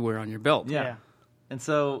mistletoe that you wear on your belt. Yeah. And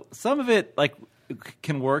so some of it like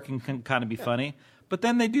can work and can kind of be funny, but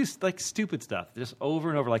then they do like stupid stuff just over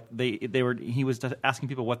and over. Like he was just asking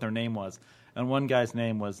people what their name was, and one guy's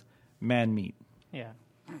name was Man Meat. Yeah.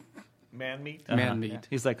 Man meat? Man meat. Yeah.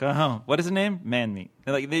 He's like, what is his name? Man Meat.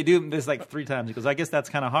 And like they do this like 3 times. He goes, I guess that's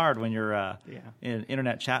kind of hard when you're in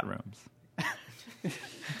internet chat rooms.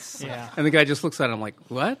 Yeah. And the guy just looks at him like,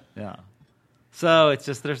 what? Yeah. So it's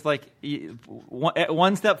just there's like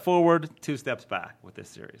one step forward, 2 steps back with this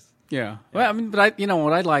series. Yeah. Well, I mean, but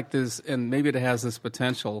what I liked is, and maybe it has this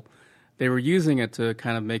potential, they were using it to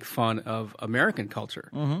kind of make fun of American culture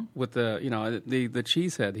with the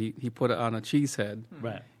cheesehead. He put it on a cheesehead,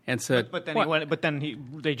 right? And said, but then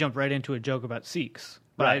they jumped right into a joke about Sikhs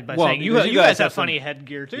by Well, saying you guys have funny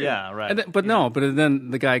headgear too. Yeah, right. But then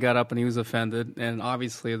the guy got up and he was offended, and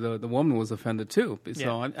obviously the woman was offended too.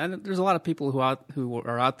 So and there's a lot of people who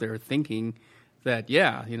are out there thinking that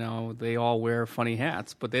they all wear funny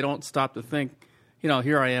hats, but they don't stop to think.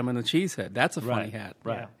 Here I am in a cheesehead. That's a funny hat,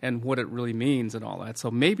 right? And what it really means and all that. So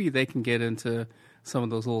maybe they can get into some of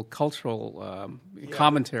those little cultural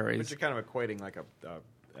commentaries. But you're kind of equating like a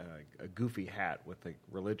goofy hat with a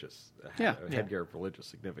religious headgear of religious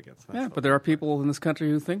significance. That's but there are people in this country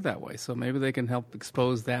who think that way. So maybe they can help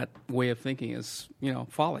expose that way of thinking as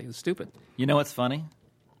folly, as stupid. You know what's funny?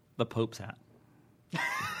 The Pope's hat.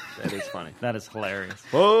 That is funny. That is hilarious.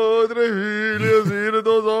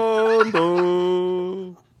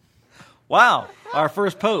 Wow, our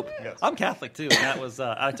first Pope. Yes. I'm Catholic too, and that was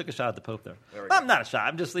I took a shot at the Pope there. I'm not a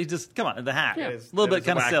shot. He just come on the hat. Yeah, a little bit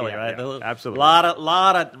kind of silly, right? Yeah, absolutely.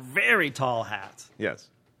 Lot of very tall hats. Yes.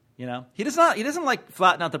 He doesn't like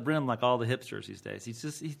flatten out the brim like all the hipsters these days. He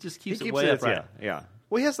just keeps it way up right. Yeah.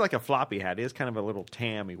 Well, he has like a floppy hat. He has kind of a little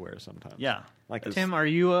tam he wears sometimes. Yeah. Like this, Tim, are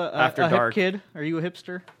you a hip kid? Are you a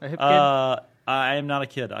hipster? A hip kid? I am not a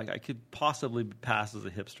kid. I could possibly pass as a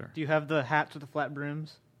hipster. Do you have the hats with the flat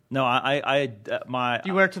brims? No, my. Do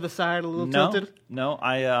you wear it to the side a little tilted? No,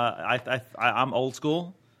 I'm old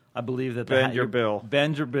school. I believe that bend your bill.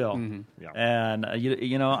 Bend your bill. Mm-hmm. Yeah. And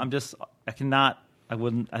I cannot. I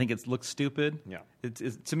wouldn't. I think it looks stupid. Yeah.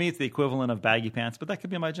 To me, it's the equivalent of baggy pants, but that could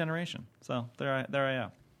be my generation. So there I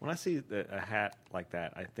am. When I see a hat like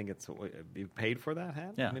that, I think it's you paid for that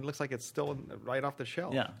hat. Yeah. I mean, it looks like it's still right off the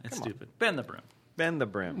shelf. Yeah, it's stupid. Bend the brim. Bend the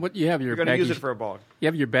brim. What you have your You're going to use it for a ball. You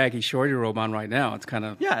have your baggy shorty robe on right now. It's kind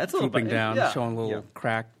of it's drooping down, showing a little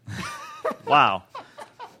crack. Wow.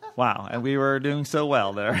 And we were doing so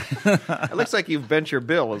well there. It looks like you've bent your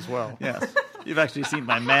bill as well. Yes. You've actually seen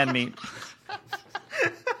my man meat.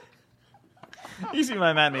 You see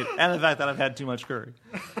my man meat and the fact that I've had too much curry.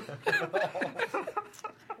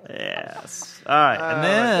 Yes. All right. And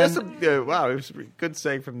then wow, it was a good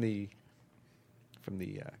saying from the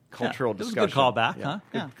cultural discussion. This was a good callback, huh?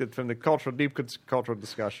 Good, from the deep cultural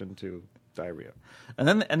discussion to diarrhea. And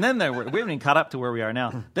then we haven't even caught up to where we are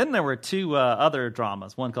now. Then there were 2 other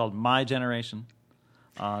dramas. One called My Generation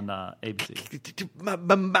on ABC.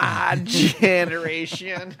 My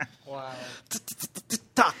generation. Wow.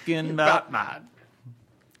 Talking about Batman.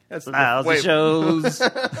 That's lousy shows.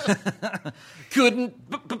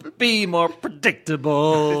 Couldn't be more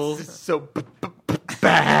predictable. This is so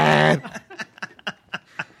bad.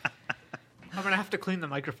 I'm going to have to clean the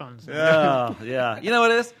microphones. Oh, yeah. You know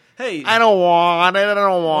what it is? Hey. I don't want it.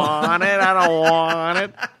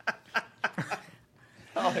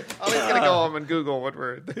 I'm just going to go home and Google what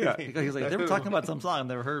we're... Yeah. He's like, they were talking about some song I've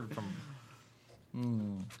never heard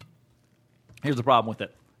from... Here's the problem with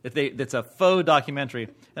it. It's a faux documentary,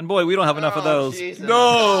 and boy, we don't have enough of those. Jesus.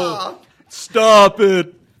 No! Stop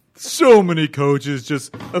it! So many coaches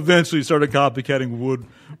just eventually started copycatting wood,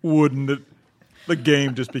 and the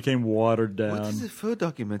game just became watered down. What is a faux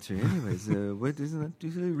documentary, anyways? What isn't that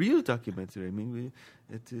a real documentary? I mean,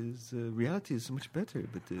 reality is so much better,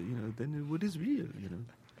 but then what is real?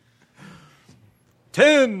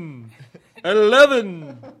 10,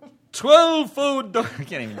 11, 12 faux. I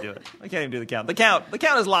can't even do it. I can't even do the count. The count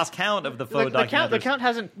has lost count of the faux documentaries. The count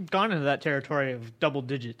hasn't gone into that territory of double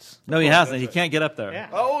digits. No, he hasn't. He can't get up there. Yeah.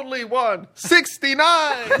 Only one. 69.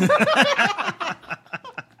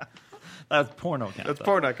 That's porno count. That's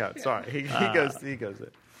porno count. Sorry, he goes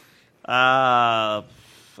it.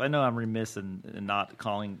 I know I'm remiss in not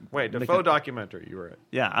calling. Wait, the faux documentary you were at.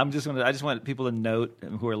 Yeah, I just want people to note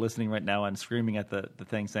who are listening right now and screaming at the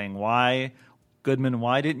thing, saying, "Why Goodman,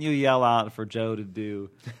 why didn't you yell out for Joe to do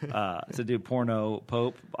porno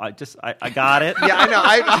Pope? I got it. Yeah, I know.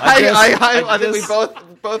 I think we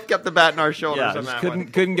both kept the bat in our shoulders on that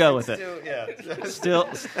couldn't go with it. Still,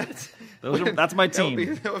 that's my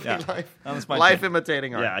team. That would be life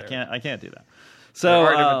imitating art. Yeah, I can't do that. So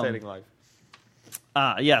art imitating life.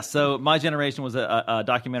 So My Generation was a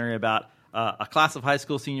documentary about a class of high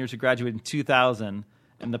school seniors who graduated in 2000,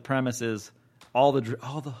 and the premise is all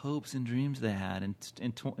the hopes and dreams they had in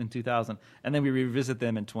 2000, and then we revisit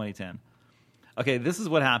them in 2010. Okay, this is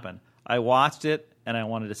what happened. I watched it, and I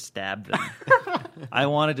wanted to stab them. I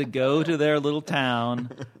wanted to go to their little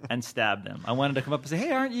town and stab them. I wanted to come up and say,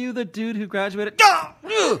 "Hey, aren't you the dude who graduated?"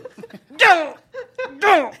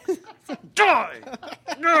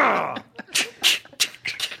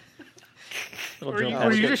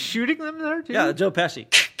 Were you just shooting them there, too? Yeah, Joe Pesci.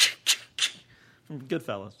 From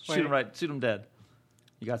Goodfellas. Shoot him dead.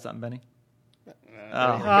 You got something, Benny?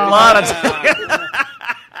 A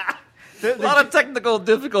lot of technical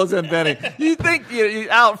difficulties in Benny. You think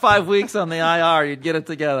you're out 5 weeks on the IR, you'd get it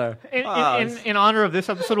together. In honor of this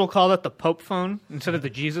episode, we'll call that the Pope phone instead of the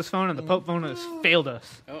Jesus phone, and the Pope phone has failed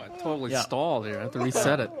us. Oh, it totally stalled here. I have to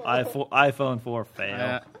reset it. iPhone 4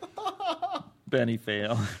 fail. Benny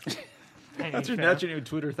fail. That's your new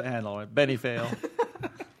Twitter handle, right? Benny fail.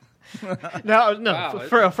 No.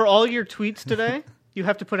 For all your tweets today, you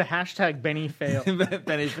have to put a hashtag Benny fail.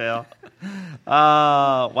 Benny fail.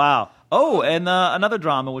 Wow. Oh, and another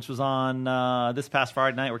drama, which was on this past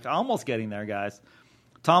Friday night. We're almost getting there, guys.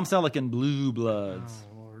 Tom Selleck in Blue Bloods.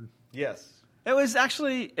 Oh, Lord. Yes. It was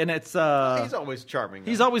actually, and it's... he's always charming.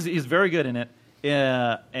 He's very good in it.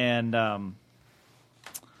 And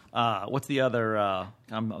what's the other...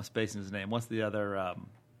 I'm spacing his name. What's the other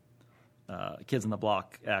Kids on the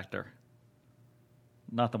Block actor?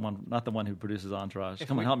 Not the one who produces Entourage.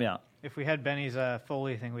 Come on, help me out. If we had Benny's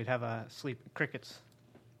Foley thing, we'd have crickets.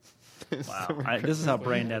 Wow, this is how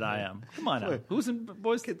brain dead I am. Come on now. Who's in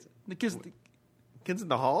Boys? Kids? The kids. Kids in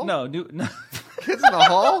the Hall? No. Kids in the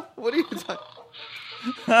Hall? What are you talking?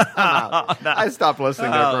 I stopped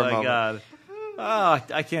listening there for a moment. Oh my God. Oh,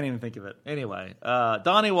 I can't even think of it. Anyway,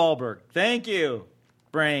 Donnie Wahlberg. Thank you,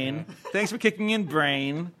 Brain. Thanks for kicking in,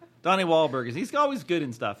 Brain. Donnie Wahlberg he's always good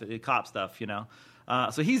in stuff, cop stuff, you know.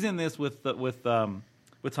 So he's in this with Tom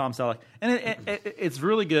Selleck, and it's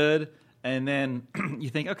really good. And then you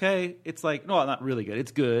think, okay, it's like, no, not really good.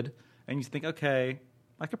 It's good, and you think, okay,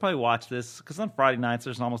 I could probably watch this because on Friday nights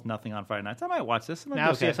there's almost nothing on Friday nights. I might watch this.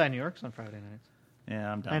 Now CSI New York's on Friday nights.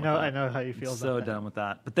 Yeah, I'm done. I know how you feel. So done with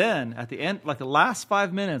that. But then at the end, like the last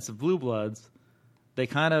 5 minutes of Blue Bloods, they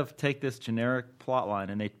kind of take this generic plot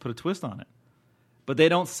line and they put a twist on it. But they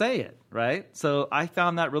don't say it, right? So I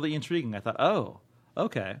found that really intriguing. I thought, oh,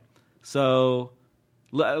 okay. So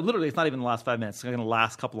literally, it's not even the last 5 minutes. It's going to the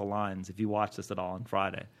last couple of lines if you watch this at all on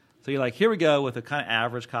Friday. So you're like, here we go with a kind of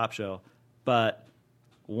average cop show, but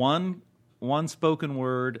one spoken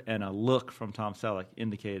word and a look from Tom Selleck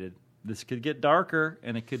indicated this could get darker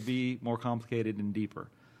and it could be more complicated and deeper.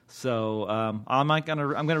 So I'm going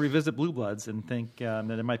to revisit Blue Bloods and think that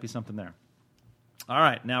there might be something there. All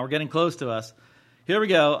right, now we're getting close to us. Here we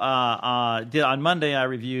go. On Monday, I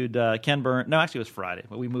reviewed Ken Burns. No, actually, it was Friday,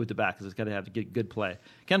 but we moved it back because it's got to have to get good play.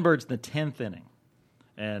 Ken Burns in the 10th inning,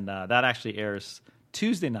 and that actually airs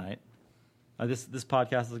Tuesday night. This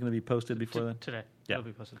podcast is going to be posted before then? Today. Yeah. It'll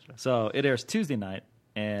be posted today. So it airs Tuesday night,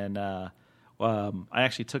 and I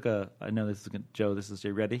actually took I know this is Joe. This is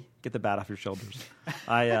you ready? Get the bat off your shoulders.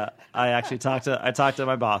 I actually talked to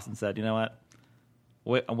my boss and said, you know what?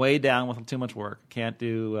 I'm way down with too much work. Can't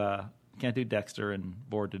do Dexter and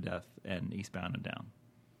Bored to Death and Eastbound and Down.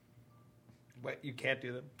 Wait, you can't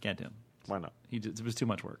do them? Can't do them. Why not? It was too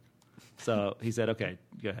much work. So he said, "Okay,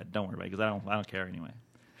 go ahead. Don't worry about it because I don't care anyway."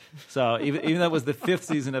 So even though it was the 5th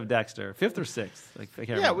season of Dexter, 5th or 6th, like, I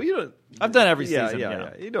can't remember. Well, you don't. I've done every season.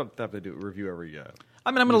 Yeah. You don't have to do a review every.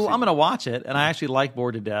 I mean, I'm gonna watch it, and I actually like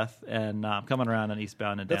Bored to Death, and I'm coming around on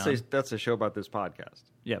Eastbound and Down. That's a show about this podcast.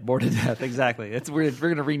 Yeah, Bored to Death, exactly. We're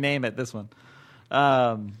gonna rename it this one.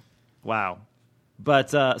 Wow. But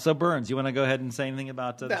so Burns, you want to go ahead and say anything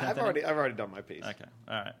about the 10th inning? I've already done my piece. Okay,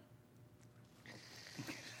 all right.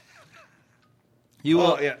 You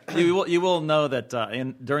will know that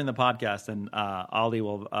during the podcast, and Aldi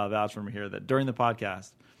will vouch for me here, that during the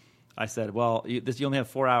podcast, I said, well, you only have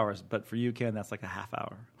 4 hours, but for you, Ken, that's like a half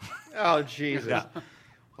hour. Oh, Jesus. Yeah.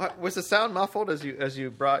 What, was the sound muffled as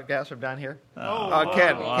you brought gas from down here? Ken,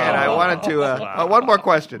 I wanted to... one more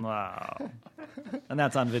question. Wow. And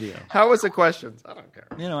that's on video. How was the questions? I don't care.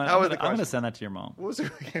 You know what? I'm going to send that to your mom.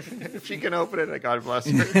 If she can open it, God bless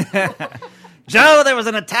her. Joe, there was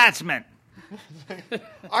an attachment.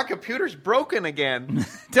 Our computer's broken again.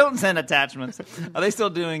 Don't send attachments. Are they still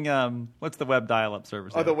doing what's the web dial-up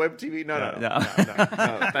service? Oh, the web TV? No.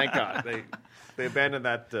 Thank God they abandoned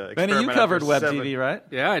that. Benny, you covered web TV, right?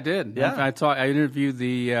 Yeah, I did. Yeah, I interviewed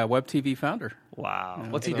the web TV founder. Wow,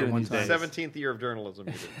 what's he doing these days? 17th year of journalism.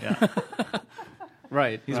 Yeah.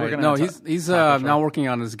 Right. He's working no, on he's now working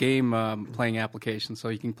on his game playing application, so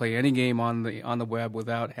you can play any game on the web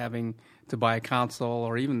without having to buy a console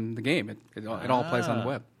or even the game. It all plays on the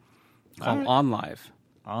web. Called OnLive.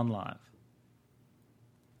 OnLive.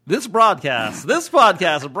 This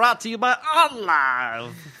podcast is brought to you by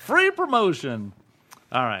OnLive. Free promotion.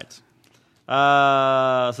 All right.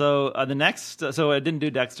 So I didn't do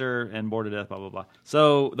Dexter and Bored to Death, blah, blah, blah.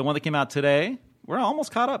 So the one that came out today, we're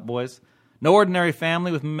almost caught up, boys. No Ordinary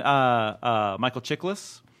Family with Michael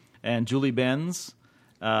Chiklis and Julie Benz.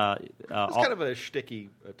 It's kind of a shticky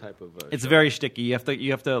type of. It's show. very shticky.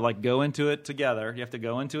 You have to like go into it together. You have to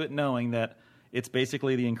go into it knowing that it's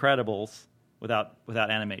basically The Incredibles without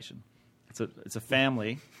animation. It's a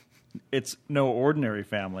family. It's no ordinary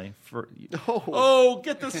family.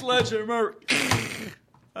 Get the sledgehammer!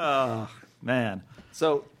 Oh man!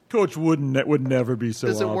 So Coach would never be so.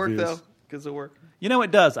 Does it obvious. work though? Does it work? You know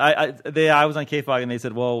it does. I was on KFOG and they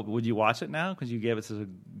said, "Well, would you watch it now? Because you gave us a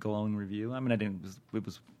glowing review." I mean, I didn't. It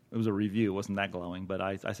was a review. It wasn't that glowing, but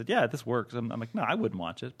I said, "Yeah, this works." I'm like, "No, I wouldn't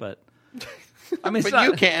watch it," but I mean, but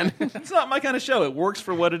you can. It's not my kind of show. It works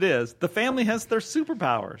for what it is. The family has their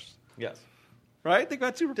superpowers. Yes. Right? They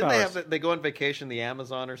got superpowers. Didn't they go on vacation in the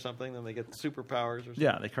Amazon or something, then they get superpowers or something?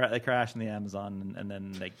 Yeah, they crash in the Amazon, and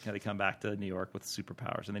then they come back to New York with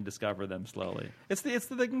superpowers, and they discover them slowly. It's the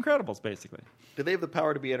Incredibles, basically. Do they have the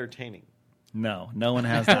power to be entertaining? No one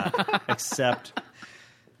has that except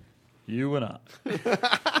you and I.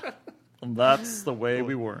 And that's the way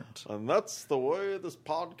we weren't. And that's the way this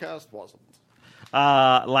podcast wasn't.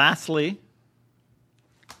 Lastly,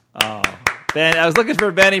 Ben, I was looking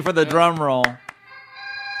for Benny for the drum roll.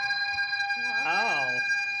 Wow.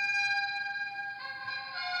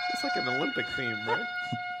 It's like an Olympic theme, right?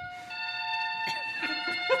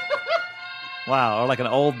 Wow, or like an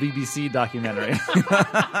old BBC documentary.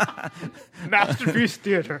 Masterpiece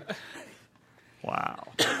Theater. Wow.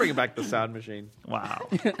 Bring back the sound machine. Wow.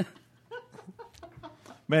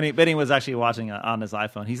 Benny was actually watching on his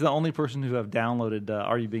iPhone. He's the only person who have downloaded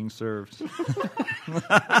Are You Being Served?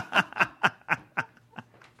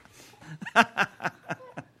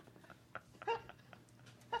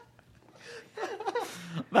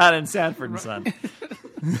 That and Sanford and Son.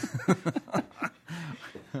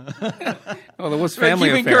 Oh, there was Family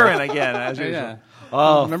Keeping Affair. current again, as usual. Yeah.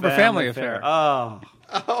 Oh, Remember Family Affair? Oh.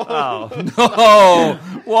 No!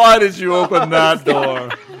 Why did you open that door?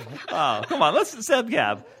 Oh, come on. Let's Seb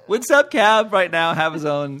Cab. Would Seb Cab right now have his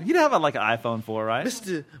own? He'd have like an iPhone 4,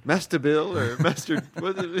 right? Master Bill or Master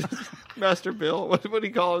Master Bill? What do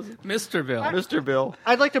you call it? Mr. Bill. Mr. Bill.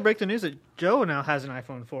 I'd like to break the news that Joe now has an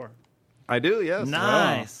iPhone 4. I do, yes.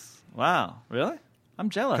 Nice. Wow. Really? I'm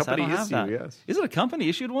jealous. Company I don't have issue, that. yes. Is it a company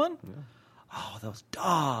issued one? Yeah. Oh, those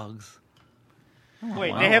dogs.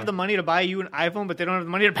 Wait, they have the money to buy you an iPhone, but they don't have the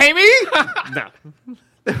money to pay me? No.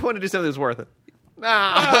 They want to do something that's worth it.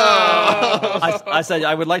 I said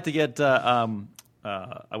I would like to get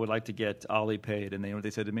Ollie paid, and you know what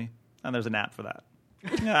they said to me? And there's an app for that.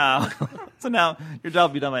 No. So now your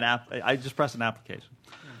job will be done by an app. I just pressed an application.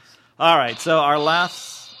 All right. So our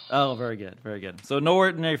last. Oh, very good, very good. So No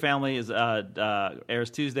Ordinary Family is airs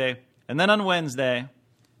Tuesday, and then on Wednesday,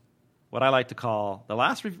 what I like to call the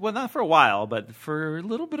last review. Well, not for a while, but for a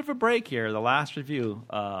little bit of a break here. The last review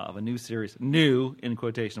of a new series, new in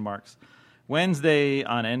quotation marks. Wednesday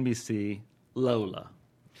on NBC, Lola.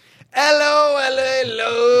 Hello, LA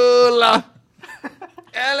Lola.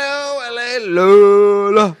 Hello, LA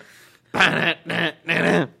Lola.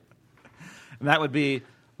 And that would be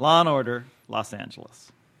Law and Order, Los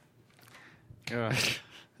Angeles.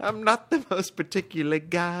 I'm not the most particular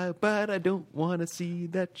guy, but I don't want to see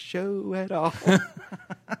that show at all.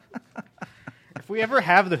 If we ever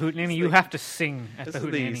have the Hootenanny, you have to sing at This the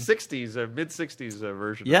is the Hootenanny. 60s, mid-60s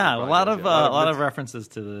version. Yeah, of a the lot podcast, of references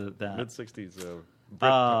to that. Mid-60s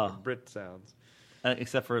Brit sounds.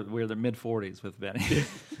 Except for we're the mid-40s with Benny.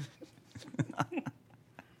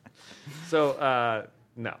 So,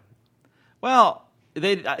 no. Well,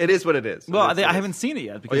 it is what it is. Well, I I haven't seen it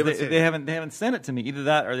yet because they haven't sent it to me. Either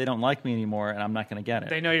that or they don't like me anymore, and I'm not going to get it.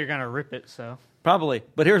 They know you're going to rip it, so. Probably.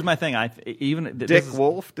 But here's my thing. Dick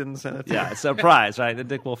Wolf didn't send it to me. Yeah, surprise, right?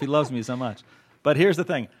 Dick Wolf, he loves me so much. But here's the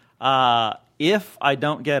thing. If I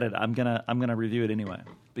don't get it, I'm gonna review it anyway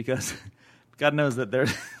because God knows that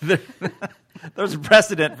there's a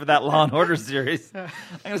precedent for that Law and Order series. I'm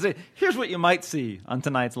going to say, here's what you might see on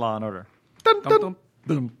tonight's Law and Order. Dun, dun.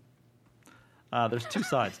 Boom. There's two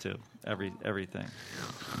sides to everything.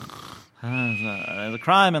 There's a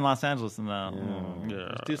crime in Los Angeles, and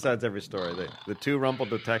There's two sides to every story. The two rumpled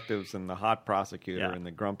detectives and the hot prosecutor and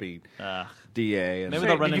the grumpy DA. And maybe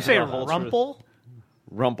they'll run Did you into say a whole rumple?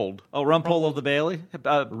 Rumpled. Oh, Rumpole of the Bailey?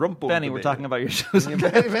 Rumpled Benny, the we're Bailey. talking about your shows.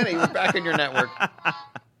 Benny, we're back in your network.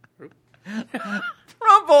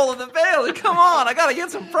 Rumpole of the Bailey, come on. I got to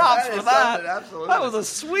get some props for that. Absolutely. That was a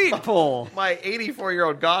sweet pull. My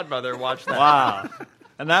 84-year-old godmother watched that. Wow.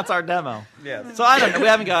 And that's our demo. Yes. So I don't know. We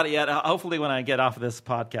haven't got it yet. Hopefully when I get off of this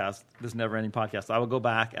podcast, this never-ending podcast, I will go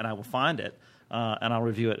back and I will find it, and I'll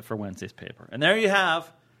review it for Wednesday's paper. And there you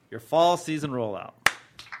have your fall season rollout.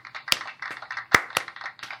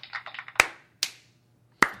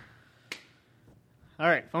 All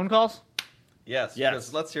right, phone calls? Yes.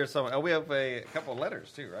 Yes. Let's hear some. Oh, we have a couple of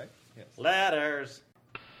letters, too, right? Yes. Letters.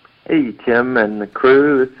 Hey, Tim and the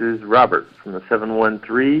crew. This is Robert from the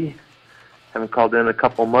 713. Haven't called in a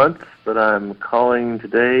couple months, but I'm calling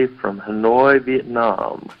today from Hanoi,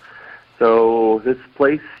 Vietnam. So this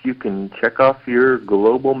place, you can check off your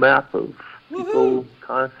global map of people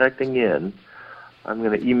contacting in. I'm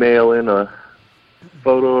going to email in a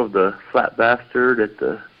photo of the flat bastard at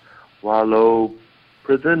the Hoa Lo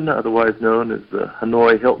prison, otherwise known as the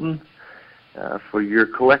Hanoi Hilton, for your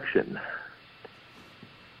collection.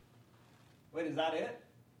 Wait, is that it?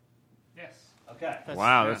 Yes. Okay.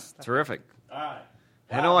 Wow, that's terrific. All right.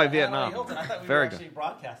 Hanoi, the Vietnam. Hilton. I thought we Very were good. actually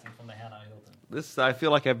broadcasting from the Hanoi Hilton. I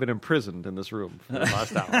feel like I've been imprisoned in this room for the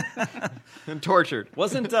last hour and tortured. What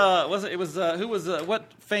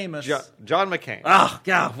famous? John McCain. Oh,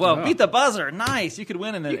 yeah. Well, beat the buzzer. Nice. You could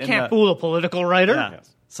win in the. You can't fool a political writer. Yeah. Yes.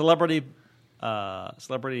 Celebrity,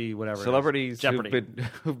 whatever. Celebrities Jeopardy.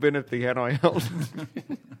 who've been at the Hanoi Hilton.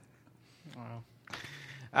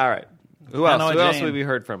 All right. Who else? Hanoi Who else Jane. have we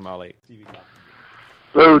heard from, Ali?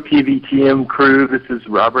 Hello, TVTM crew. This is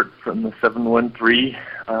Robert from the 713.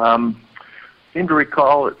 Seem to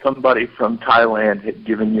recall that somebody from Thailand had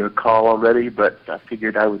given you a call already, but I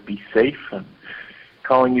figured I would be safe. I'm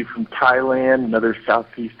calling you from Thailand, another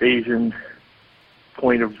Southeast Asian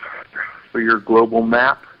point for your global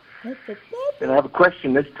map. And I have a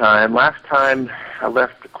question this time. Last time I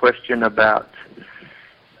left a question about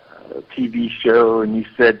a TV show, and you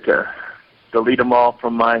said to delete them all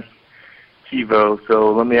from my TiVo.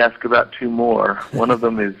 So let me ask about two more. One of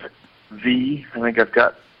them is V. I think I've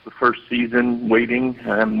got the first season waiting.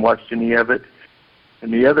 I haven't watched any of it.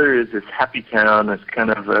 And the other is this Happy Town. It's kind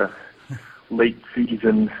of a late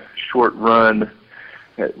season short run.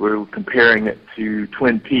 We're comparing it to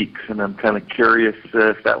Twin Peaks, and I'm kind of curious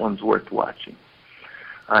if that one's worth watching.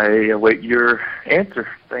 I await your answer.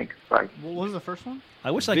 Thanks. Bye. What was the first one?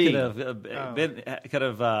 I wish I could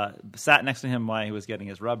have sat next to him while he was getting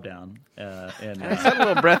his rub down. And It's a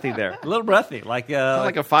little breathy there. a little breathy, like It's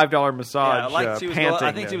like a $5 massage. yeah, like she was panting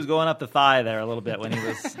I think she there. was going up the thigh there a little bit when he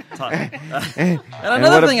was talking. And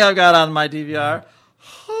another thing I've got on my DVR.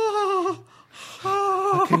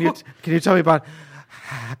 Can you tell me about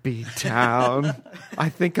Happy Town? I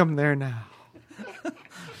think I'm there now.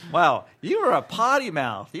 Wow, you were a potty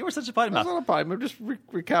mouth. You were such a potty That's mouth. not a problem. I'm just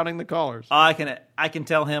recounting the callers. I can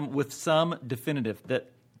tell him with some definitive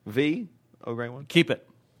that V? Oh, great one. keep it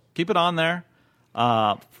on there.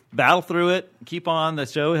 Battle through it. Keep on. The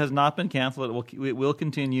show has not been canceled. It will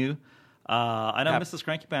continue. I know Mrs.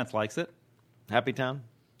 Cranky Pants likes it. Happy Town?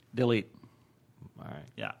 Delete. All right.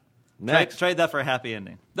 Yeah. Next. Trade that for a happy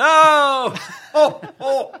ending. No!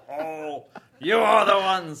 Oh! You are the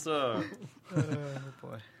one, sir.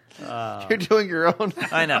 You're doing your own.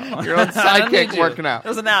 I know. Your own I don't need sidekick you. working out.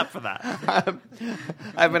 There's an app for that.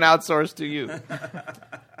 I've been outsourced to you.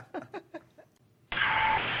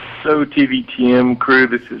 So, TVTM crew,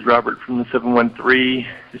 this is Robert from the 713.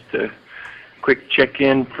 Just a quick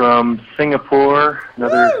check-in from Singapore,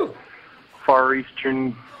 another Far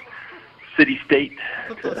Eastern city-state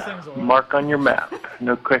to mark on your map.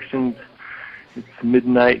 No questions. It's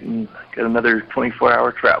midnight and got another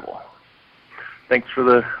 24-hour travel. Thanks for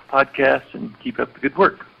the podcast and keep up the good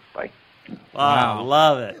work. Bye. Wow.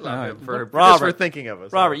 Love it. Just for Robert, thinking of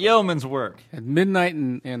us. Robert, yeoman's work. At midnight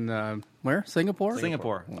in where? Singapore?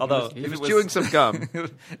 Singapore. Although, He was chewing some gum. He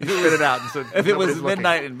spit it out. And said, if it was "Nobody's looking."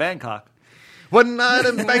 midnight in Bangkok. One night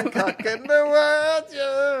in Bangkok and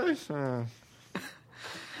the world.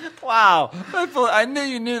 Wow. I knew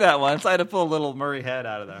you knew that one, so I had to pull a little Murray head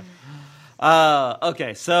out of there.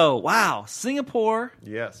 Okay, so, wow. Singapore,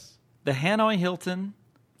 Yes. the Hanoi Hilton,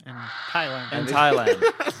 And Thailand. and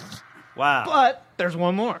Thailand. Wow. But there's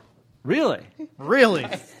one more. Really? Really?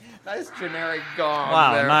 Nice generic gong.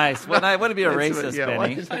 Wow, there. nice. Wouldn't be a racist,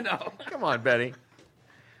 Benny. I know. Come on, Benny.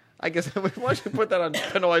 I guess why don't you put that on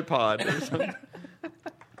Pinoy Pod or something?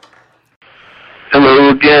 Hello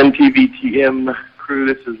again, TVTM crew.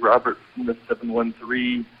 This is Robert from the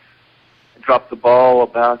 713. I dropped the ball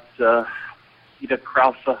about Ida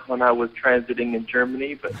Krause when I was transiting in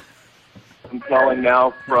Germany, but I'm calling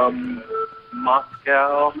now from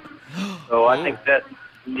Moscow. So I think that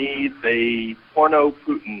needs a porno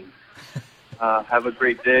Putin. Have a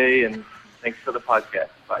great day, and thanks for the podcast.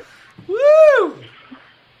 Bye. Woo!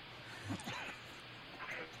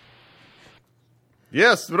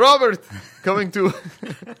 Yes, Robert,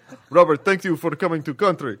 Robert, thank you for coming to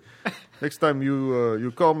country. Next time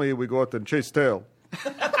you call me, we go out and chase tail.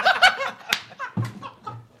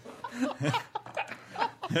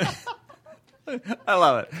 I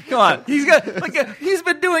love it. Come on, he's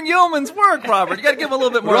been doing yeoman's work, Robert. You got to give him a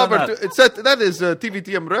little bit more. Robert, than that. That is a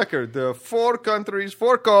TVTM record. 4 countries,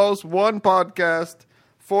 4 calls, 1 podcast,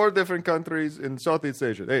 4 different countries in Southeast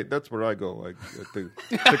Asia. Hey, that's where I go. I to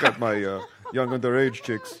pick up my young underage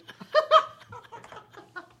chicks.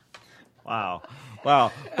 Wow.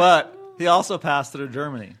 But he also passed through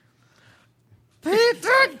Germany.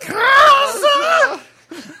 Peter Krause!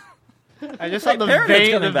 I just saw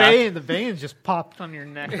the veins just popped on your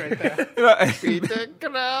neck right there. Peter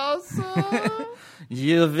Krause.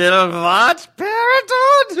 You will watch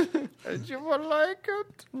Parenthood? And you would like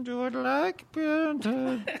it? You would like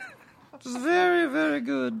Parenthood. It's very, very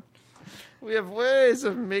good. We have ways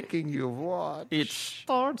of making you watch. It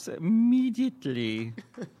starts immediately.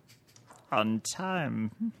 On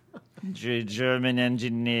time. German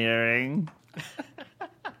engineering.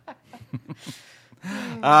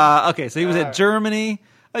 Okay, so he was at Germany.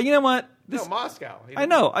 You know what? Moscow. I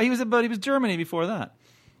know. He was Germany before that.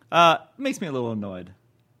 Makes me a little annoyed.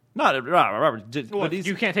 Not Robert. But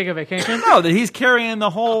You can't take a vacation? No, that he's carrying the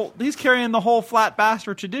whole flat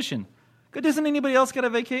bastard tradition. Doesn't anybody else get a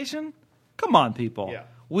vacation? Come on, people. Yeah.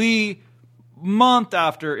 We month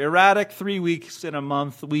after erratic 3 weeks in a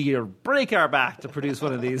month, we break our back to produce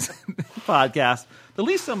one of these podcasts. The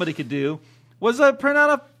least somebody could do was print out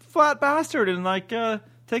a flat bastard and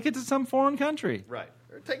take it to some foreign country. Right.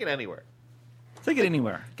 Or take it anywhere. Take it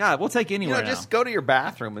anywhere. God, we'll take anywhere. Just go to your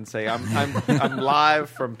bathroom and say, I'm live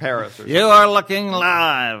from Paris. Or you are looking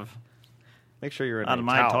live. Make sure you're in on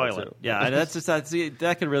my toilet. Too. Yeah,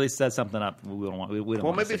 that could really set something up. We don't want.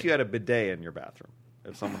 Well, maybe if you had a bidet in your bathroom.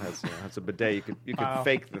 If someone has a bidet, you could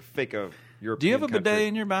fake the fake of European. Do you have a bidet country.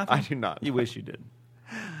 in your bathroom? I do not. You wish you did.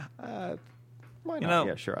 Why not?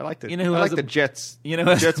 Yeah, sure. I like the. You know who I has like the jets. You know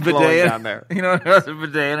who has jets a bidet blowing down there. You know who has a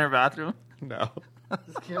bidet in her bathroom? No.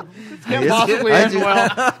 Can't possibly end well.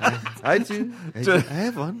 I do. I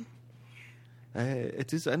have one.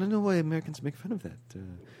 It is. I don't know why Americans make fun of that.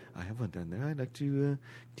 I have one down there. I like to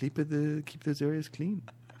keep those areas clean.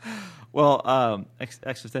 Well,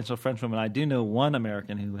 existential Frenchwoman, I do know one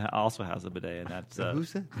American who also has a bidet, and that's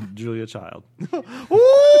who's that? Julia Child. Oh,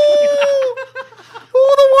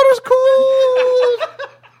 the water's cold.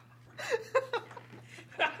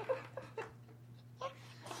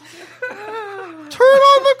 Turn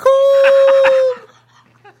on the cold.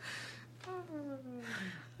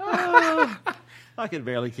 I can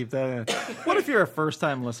barely keep that in. What if you're a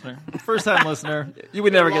first-time listener? First-time listener, you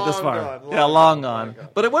would never get this far. Long gone.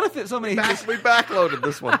 But what if somebody... We backloaded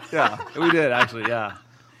this one. Yeah, we did, actually, yeah.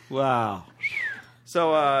 Wow.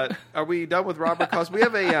 So, are we done with Robert? Because we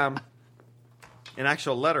have an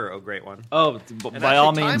actual letter, great one. Oh, by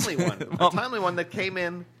all means. A timely one that came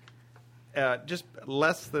in just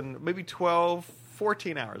less than maybe 12,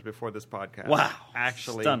 14 hours before this podcast. Wow.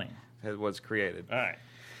 Actually stunning. Was created. All right.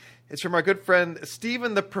 It's from our good friend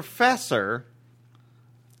Stephen the Professor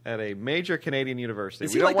at a major Canadian university.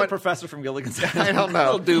 Is he the professor from Gilligan's Island? I don't know. A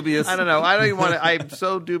little dubious. I don't know. I don't even want to. I'm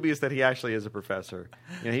so dubious that he actually is a professor.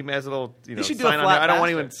 He has a little sign on there. I don't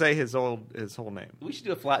want to even say his whole name. We should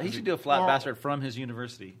do a flat. He should do a flat bastard from his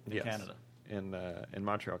university in Canada, in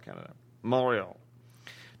Montreal, Canada. Montreal.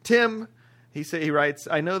 Tim. He writes,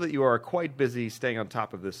 I know that you are quite busy staying on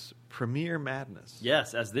top of this premiere madness.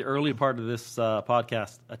 Yes, as the early part of this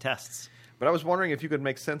podcast attests. But I was wondering if you could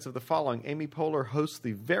make sense of the following. Amy Poehler hosts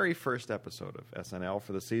the very first episode of SNL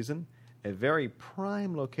for the season, a very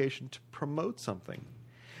prime location to promote something.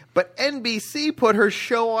 But NBC put her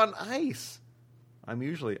show on ice. I'm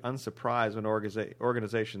usually unsurprised when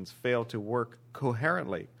organizations fail to work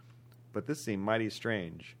coherently, but this seemed mighty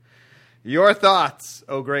strange. Your thoughts,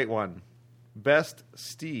 great one. Best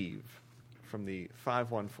Steve from the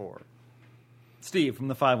 514. Steve from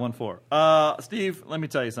the 514. Steve, let me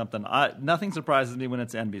tell you something. Nothing surprises me when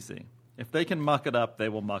it's NBC. If they can muck it up, they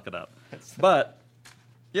will muck it up. But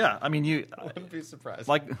yeah, I mean, you wouldn't be surprised.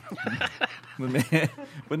 like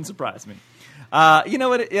wouldn't surprise me. You know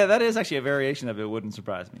what? Yeah, that is actually a variation of it. Wouldn't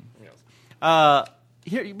surprise me. Yes.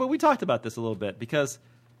 Here, but we talked about this a little bit because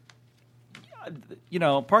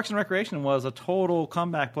Parks and Recreation was a total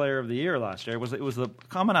comeback player of the year last year. It was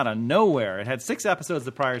coming out of nowhere. It had 6 episodes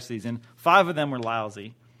the prior season. 5 of them were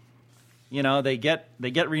lousy. They get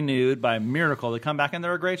renewed by miracle. They come back and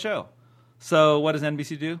they're a great show. So what does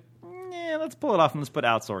NBC do? Yeah, let's pull it off and let's put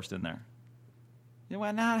Outsourced in there.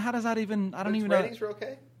 How does that even? I don't even know. Ratings were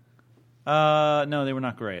okay. No, they were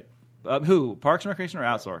not great. Who? Parks and Recreation or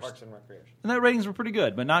Outsourced? Parks and Recreation. And the ratings were pretty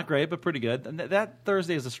good, but not great, but pretty good. And that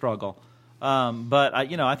Thursday is a struggle. But I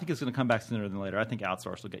think it's going to come back sooner than later. I think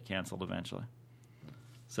Outsourced will get canceled eventually.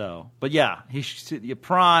 So, but yeah, he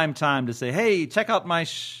prime time to say, "Hey, check out my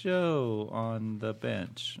show on the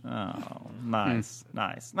bench." Oh, nice.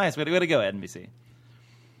 Way to go, NBC.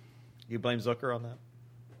 You blame Zucker on that?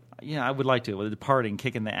 Yeah, I would like to. With departing,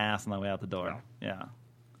 kicking the ass on the way out the door. No. Yeah.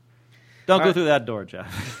 Don't go through that door,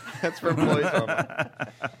 Jeff. That's for employees only.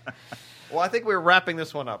 Well, I think we're wrapping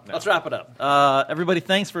this one up now. Let's wrap it up. Everybody,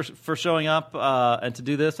 thanks for showing up and to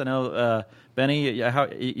do this. I know, Benny, are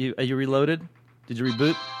you reloaded? Did you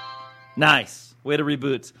reboot? Nice. Way to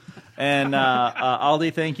reboot. And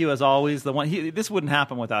Aldi, thank you as always. This wouldn't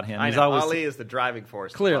happen without him. He's always Ali is the driving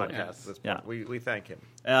force. Clearly, of the podcast at this point. Yeah. We thank him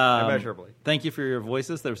immeasurably. Thank you for your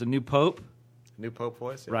voices. There was a new Pope. New Pope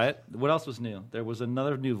voice, yes. Right? What else was new? There was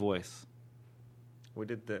another new voice. We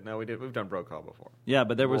did that. No, we did. We've done Brokaw before. Yeah,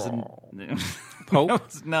 but there was Pope.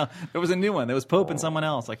 No, there was a new one. There was Pope and someone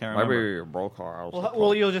else. I can't remember. Maybe Brokaw.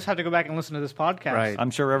 Well, you'll just have to go back and listen to this podcast. Right. I'm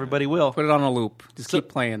sure everybody will. Put it on a loop. Just keep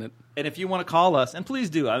playing it. And if you want to call us, and please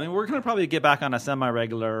do. I mean, we're going to probably get back on a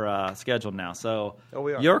semi-regular schedule now. So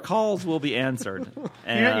we are. Your calls will be answered.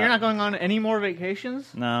 And, you're not going on any more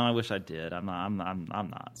vacations? No, I wish I did. I'm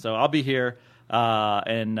not. So I'll be here. So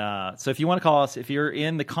if you want to call us, if you're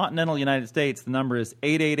in the continental United States, the number is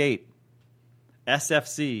 888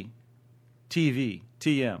 SFC TV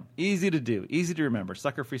TM. Easy to do, easy to remember.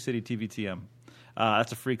 Sucker Free City TV TM.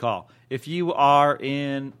 That's a free call. If you are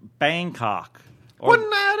in Bangkok, One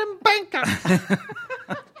night in Bangkok.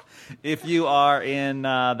 if you are in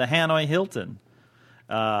the Hanoi Hilton,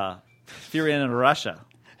 if you're in Russia.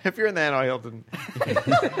 If you're in the Hanoi Hilton,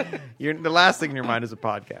 the last thing in your mind is a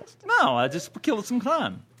podcast. No, I just killed some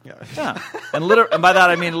time. Yeah. And by that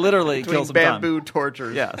I mean literally kill some time. Bamboo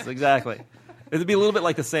tortures. Yes, exactly. It'd be a little bit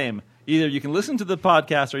like the same. Either you can listen to the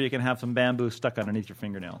podcast or you can have some bamboo stuck underneath your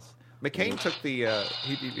fingernails. McCain took the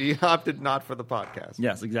he opted not for the podcast.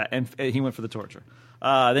 Yes, exactly. And he went for the torture.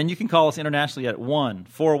 Then you can call us internationally at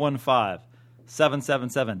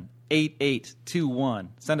 1-415-777-8821.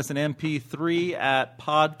 Send us an MP3 at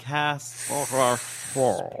podcast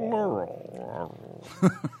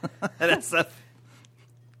at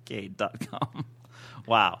sfk.com.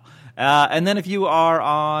 Wow. And then if you are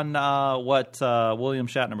on what William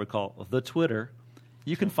Shatner would call the Twitter,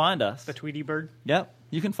 you can find us. The Tweety Bird? Yep.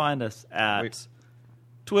 You can find us at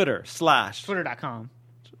Twitter / Twitter.com.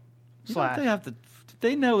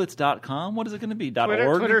 They know it's .com. What is it going to be? Twitter,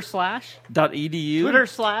 .org? Twitter / .edu? Twitter /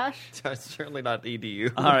 It's certainly not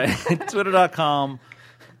edu. All right. Twitter.com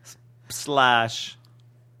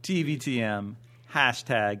 /TVTM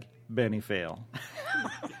 #BennyFail.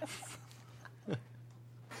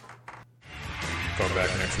 Come back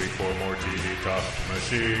next week for more TV Talk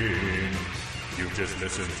Machine. You've just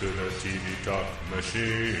listened to the TV Talk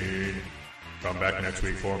Machine. Come back next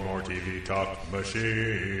week for more TV Talk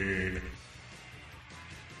Machine.